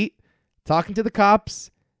Skinny Pete talking to the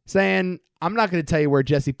cops, saying, I'm not going to tell you where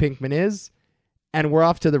Jesse Pinkman is. and we're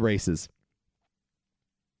off to the races.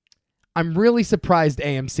 I'm really surprised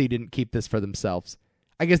AMC didn't keep this for themselves.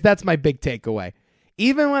 I guess that's my big takeaway.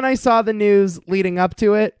 Even when I saw the news leading up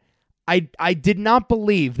to it, I did not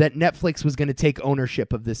believe that Netflix was going to take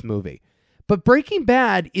ownership of this movie. But Breaking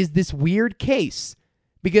Bad is this weird case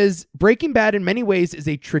because Breaking Bad in many ways is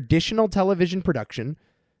a traditional television production.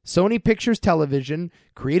 Sony Pictures Television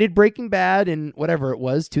created Breaking Bad in whatever it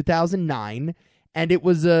was, 2009, and it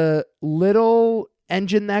was a little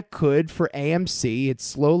engine that could for AMC. It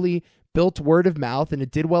slowly built word of mouth, and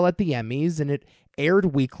it did well at the Emmys, and it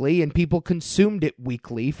aired weekly, and people consumed it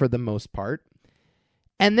weekly for the most part.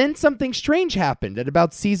 And then something strange happened at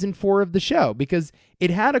about season 4 of the show because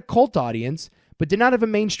it had a cult audience, but did not have a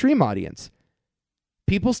mainstream audience.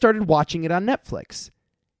 People started watching it on Netflix.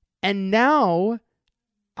 And now,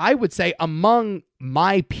 I would say among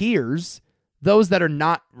my peers, those that are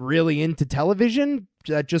not really into television,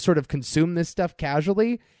 that just sort of consume this stuff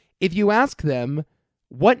casually, if you ask them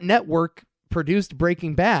what network produced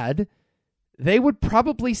Breaking Bad, they would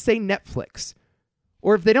probably say Netflix.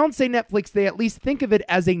 Or if they don't say Netflix, they at least think of it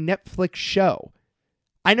as a Netflix show.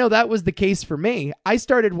 I know that was the case for me. I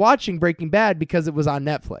started watching Breaking Bad because it was on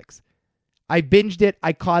Netflix. I binged it,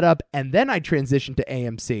 I caught up, and then I transitioned to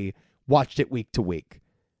AMC, watched it week to week.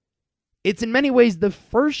 It's in many ways the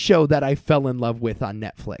first show that I fell in love with on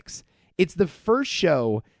Netflix. It's the first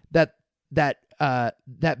show that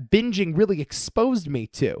binging really exposed me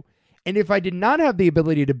to. And if I did not have the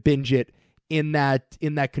ability to binge it in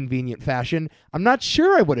that convenient fashion, I'm not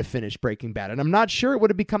sure I would have finished Breaking Bad, and I'm not sure it would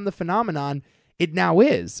have become the phenomenon it now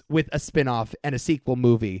is with a spin-off and a sequel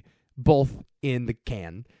movie both in the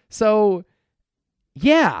can. So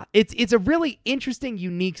yeah, it's a really interesting,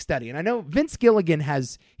 unique study. And I know Vince Gilligan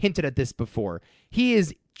has hinted at this before. He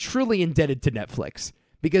is truly indebted to Netflix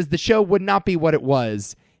because the show would not be what it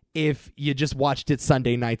was if you just watched it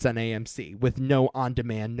Sunday nights on AMC with no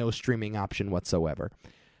on-demand, no streaming option whatsoever.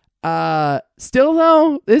 Still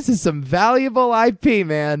though, this is some valuable IP,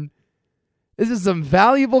 man. This is some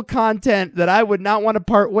valuable content that I would not want to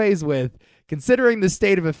part ways with, considering the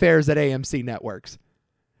state of affairs at AMC Networks.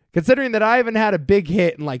 Considering that I haven't had a big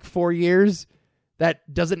hit in like 4 years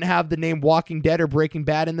that doesn't have the name Walking Dead or Breaking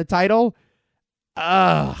Bad in the title,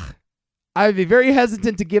 I'd be very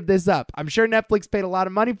hesitant to give this up. I'm sure Netflix paid a lot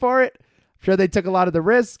of money for it. I'm sure they took a lot of the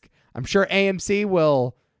risk. I'm sure AMC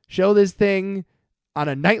will show this thing on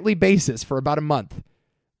a nightly basis for about a month.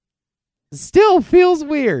 Still feels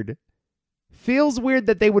weird. Feels weird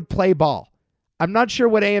that they would play ball. I'm not sure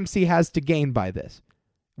what AMC has to gain by this.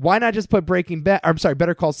 Why not just put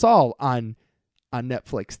Better Call Saul on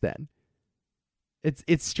Netflix then?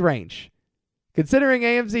 It's strange. Considering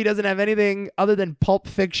AMC doesn't have anything other than Pulp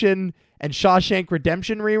Fiction and Shawshank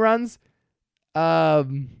Redemption reruns, I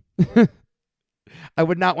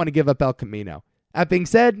would not want to give up El Camino. That being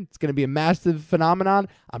said, it's going to be a massive phenomenon.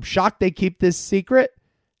 I'm shocked they keep this secret.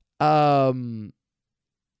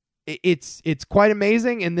 It's quite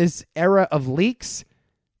amazing in this era of leaks.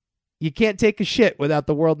 You can't take a shit without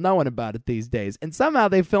the world knowing about it these days. And somehow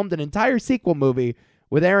they filmed an entire sequel movie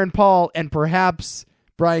with Aaron Paul and perhaps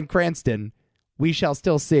Bryan Cranston. We shall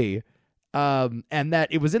still see. And that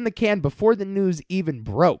it was in the can before the news even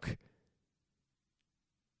broke.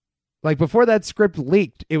 Like before that script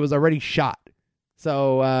leaked, it was already shot.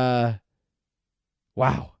 So,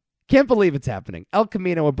 wow. Can't believe it's happening. El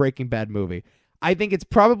Camino, a Breaking Bad movie. I think it's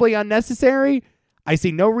probably unnecessary. I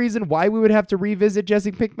see no reason why we would have to revisit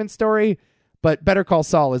Jesse Pinkman's story, but Better Call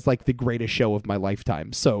Saul is like the greatest show of my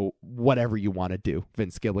lifetime. So whatever you want to do,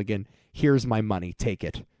 Vince Gilligan, here's my money. Take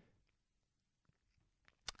it.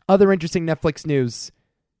 Other interesting Netflix news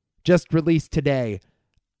just released today.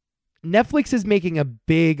 Netflix is making a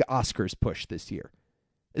big Oscars push this year.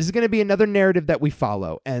 This is going to be another narrative that we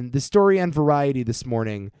follow, and the story on Variety this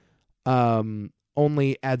morning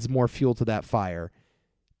only adds more fuel to that fire.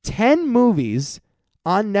 10 movies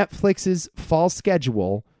on Netflix's fall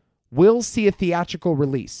schedule will see a theatrical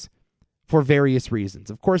release for various reasons.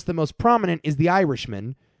 Of course, the most prominent is The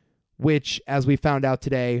Irishman, which, as we found out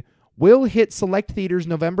today, will hit select theaters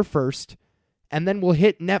November 1st, and then will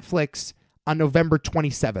hit Netflix on November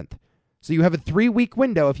 27th. So you have a 3-week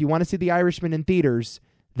window if you want to see The Irishman in theaters.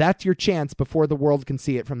 That's your chance before the world can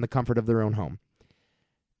see it from the comfort of their own home.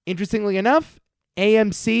 Interestingly enough,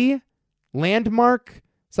 AMC, Landmark,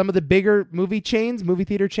 some of the bigger movie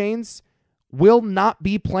theater chains, will not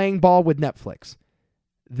be playing ball with Netflix.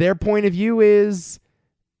 Their point of view is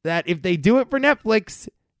that if they do it for Netflix,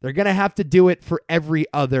 they're going to have to do it for every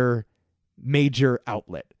other major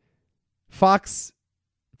outlet. Fox,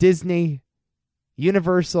 Disney,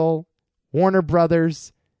 Universal, Warner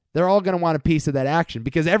Brothers, they're all going to want a piece of that action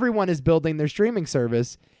because everyone is building their streaming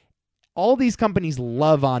service. All these companies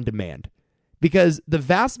love on demand because the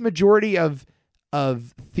vast majority of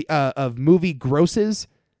movie grosses,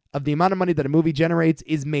 of the amount of money that a movie generates,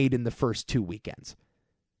 is made in the first 2 weekends.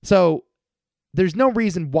 So there's no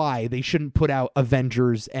reason why they shouldn't put out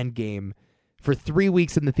Avengers Endgame for 3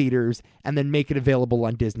 weeks in the theaters and then make it available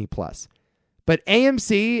on Disney+. But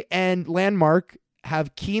AMC and Landmark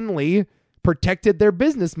have keenly protected their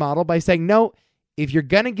business model by saying, no, if you're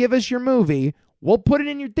going to give us your movie, we'll put it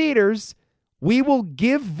in your theaters. We will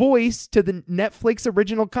give voice to the Netflix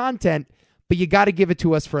original content, but you got to give it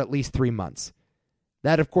to us for at least 3 months.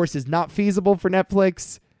 That, of course, is not feasible for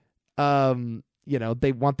Netflix.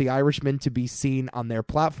 They want The Irishman to be seen on their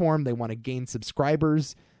platform. They want to gain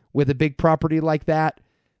subscribers with a big property like that.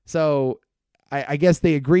 So I guess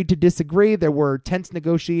they agreed to disagree. There were tense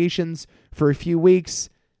negotiations for a few weeks.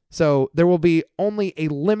 So there will be only a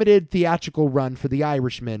limited theatrical run for The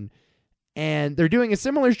Irishman. And they're doing a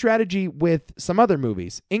similar strategy with some other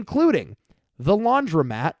movies, including The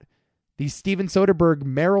Laundromat, the Steven Soderbergh,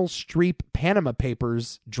 Meryl Streep Panama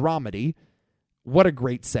Papers dramedy. What a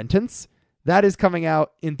great sentence. That is coming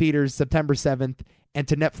out in theaters September 7th and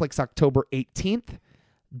to Netflix October 18th.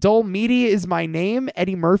 Dull Media Is My Name.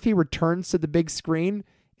 Eddie Murphy returns to the big screen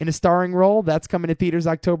in a starring role. That's coming to theaters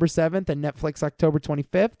October 7th and Netflix October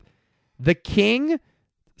 25th. The King,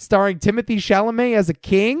 starring Timothée Chalamet as a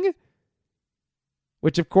king,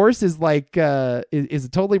 which of course is is a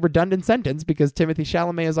totally redundant sentence because Timothée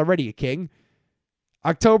Chalamet is already a king.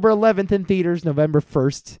 October 11th in theaters, November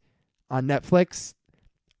 1st on Netflix.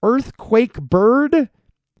 Earthquake Bird,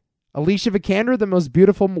 Alicia Vikander, the most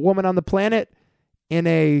beautiful woman on the planet, in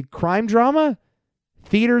a crime drama.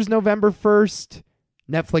 Theaters November 1st,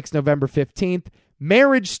 Netflix November 15th.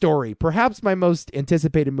 Marriage Story, perhaps my most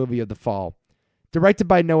anticipated movie of the fall. Directed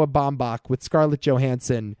by Noah Baumbach with Scarlett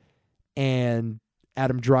Johansson and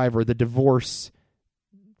Adam Driver, the divorce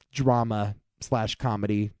drama /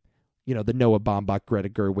 comedy. The Noah Baumbach, Greta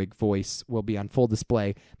Gerwig voice will be on full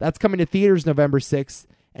display. That's coming to theaters November 6th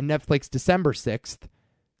and Netflix December 6th.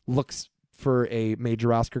 Looks for a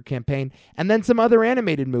major Oscar campaign. And then some other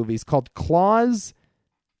animated movies called Claws,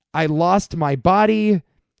 I Lost My Body,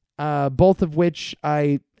 both of which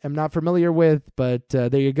I am not familiar with, but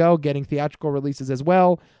there you go, getting theatrical releases as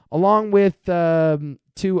well, along with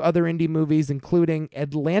 2 other indie movies, including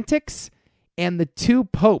Atlantics and The Two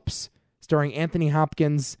Popes, starring Anthony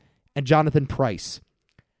Hopkins and Jonathan Pryce.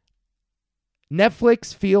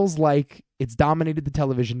 Netflix feels like it's dominated the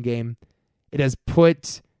television game. It has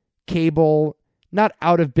put cable not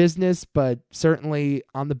out of business, but certainly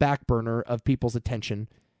on the back burner of people's attention.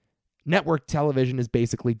 Network television is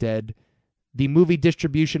basically dead. The movie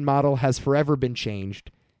distribution model has forever been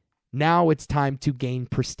changed. Now it's time to gain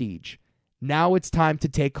prestige. Now it's time to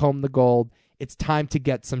take home the gold. It's time to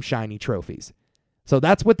get some shiny trophies. So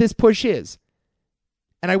that's what this push is.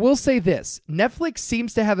 And I will say this, Netflix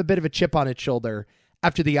seems to have a bit of a chip on its shoulder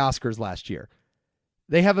after the Oscars last year.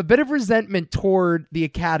 They have a bit of resentment toward the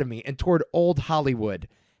Academy and toward old Hollywood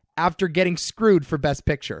after getting screwed for Best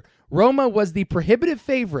Picture. Roma was the prohibitive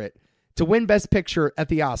favorite to win Best Picture at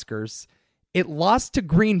the Oscars. It lost to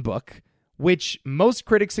Green Book, which most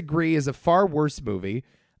critics agree is a far worse movie.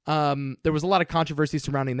 There was a lot of controversy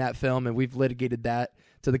surrounding that film, and we've litigated that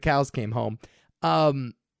till the cows came home.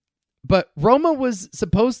 But Roma was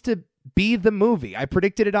supposed to be the movie. I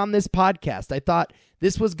predicted it on this podcast. I thought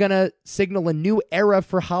this was going to signal a new era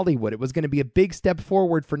for Hollywood. It was going to be a big step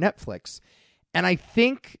forward for Netflix. And I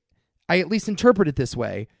think, I at least interpret it this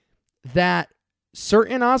way, that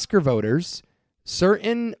certain Oscar voters,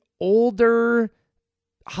 certain older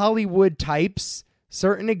Hollywood types,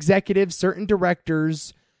 certain executives, certain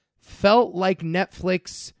directors felt like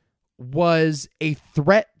Netflix was a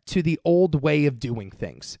threat to the old way of doing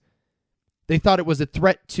things. They thought it was a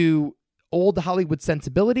threat to old Hollywood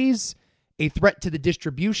sensibilities, a threat to the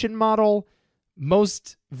distribution model.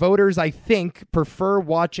 Most voters, I think, prefer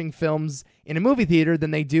watching films in a movie theater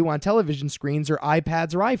than they do on television screens or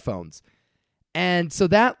iPads or iPhones. And so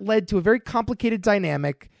that led to a very complicated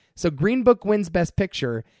dynamic. So Green Book wins Best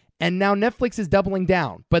Picture, and now Netflix is doubling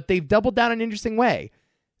down. But they've doubled down in an interesting way.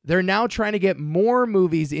 They're now trying to get more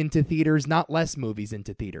movies into theaters, not less movies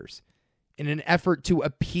into theaters, in an effort to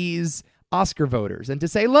appease Oscar voters and to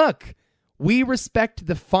say, look, we respect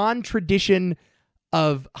the fond tradition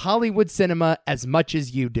of Hollywood cinema as much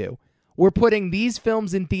as you do. We're putting these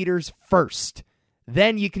films in theaters first.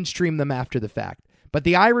 Then you can stream them after the fact. But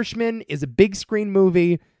The Irishman is a big screen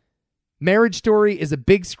movie. Marriage Story is a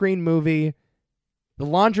big screen movie. The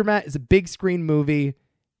Laundromat is a big screen movie.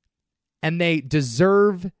 And they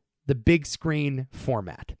deserve the big screen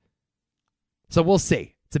format. So we'll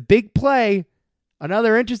see. It's a big play.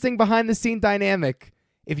 Another interesting behind-the-scene dynamic.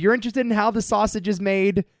 If you're interested in how the sausage is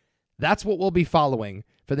made, that's what we'll be following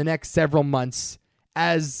for the next several months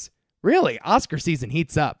as, really, Oscar season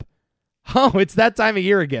heats up. Oh, it's that time of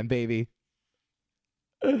year again, baby.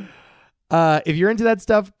 If you're into that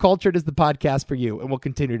stuff, Cultured is the podcast for you, and will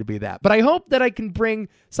continue to be that. But I hope that I can bring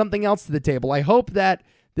something else to the table. I hope that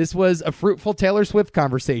this was a fruitful Taylor Swift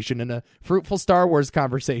conversation and a fruitful Star Wars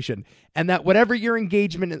conversation, and that whatever your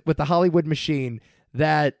engagement with the Hollywood machine,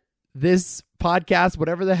 that this podcast,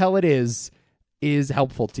 whatever the hell it is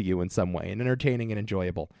helpful to you in some way and entertaining and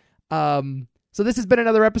enjoyable. So this has been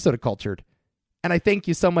another episode of Cultured, and I thank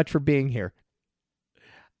you so much for being here.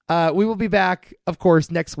 We will be back, of course,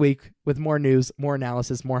 next week with more news, more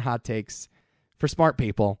analysis, more hot takes for smart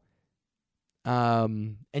people.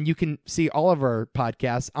 And you can see all of our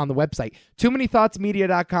podcasts on the website,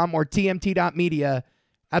 toomanythoughtsmedia.com or tmt.media.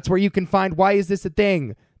 That's where you can find Why Is This a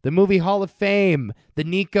Thing? The Movie Hall of Fame, The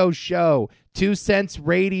Nico Show, 2 Cents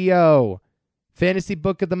Radio, Fantasy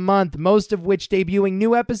Book of the Month, most of which debuting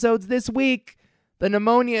new episodes this week. The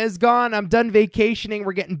pneumonia is gone. I'm done vacationing.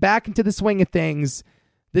 We're getting back into the swing of things.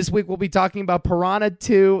 This week we'll be talking about Piranha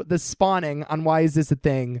 2, The Spawning on Why Is This a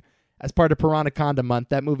Thing? As part of Piranaconda Month.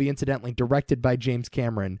 That movie, incidentally, directed by James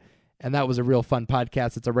Cameron. And that was a real fun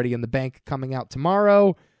podcast. It's already in the bank, coming out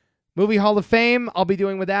tomorrow. Movie Hall of Fame, I'll be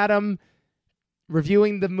doing with Adam,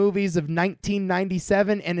 reviewing the movies of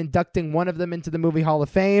 1997 and inducting one of them into the Movie Hall of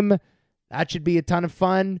Fame. That should be a ton of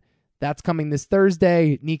fun. That's coming this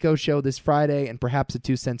Thursday. Nico Show this Friday, and perhaps a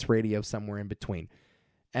 2 Cents Radio somewhere in between.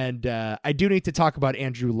 And I do need to talk about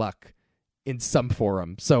Andrew Luck in some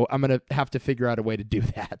forum, so I'm going to have to figure out a way to do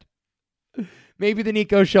that. Maybe the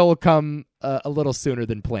Nico Show will come a little sooner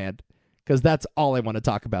than planned, because that's all I want to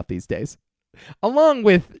talk about these days. Along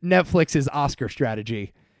with Netflix's Oscar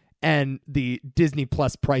strategy and the Disney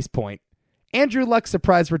Plus price point, Andrew Luck's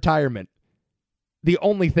surprise retirement, the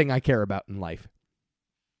only thing I care about in life.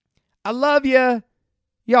 I love you.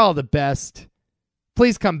 Y'all the best.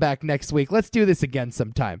 Please come back next week. Let's do this again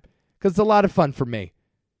sometime, because it's a lot of fun for me.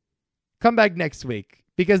 Come back next week,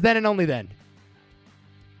 because then and only then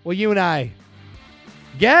will you and I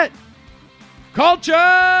get cultured.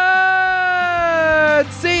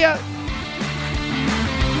 See ya.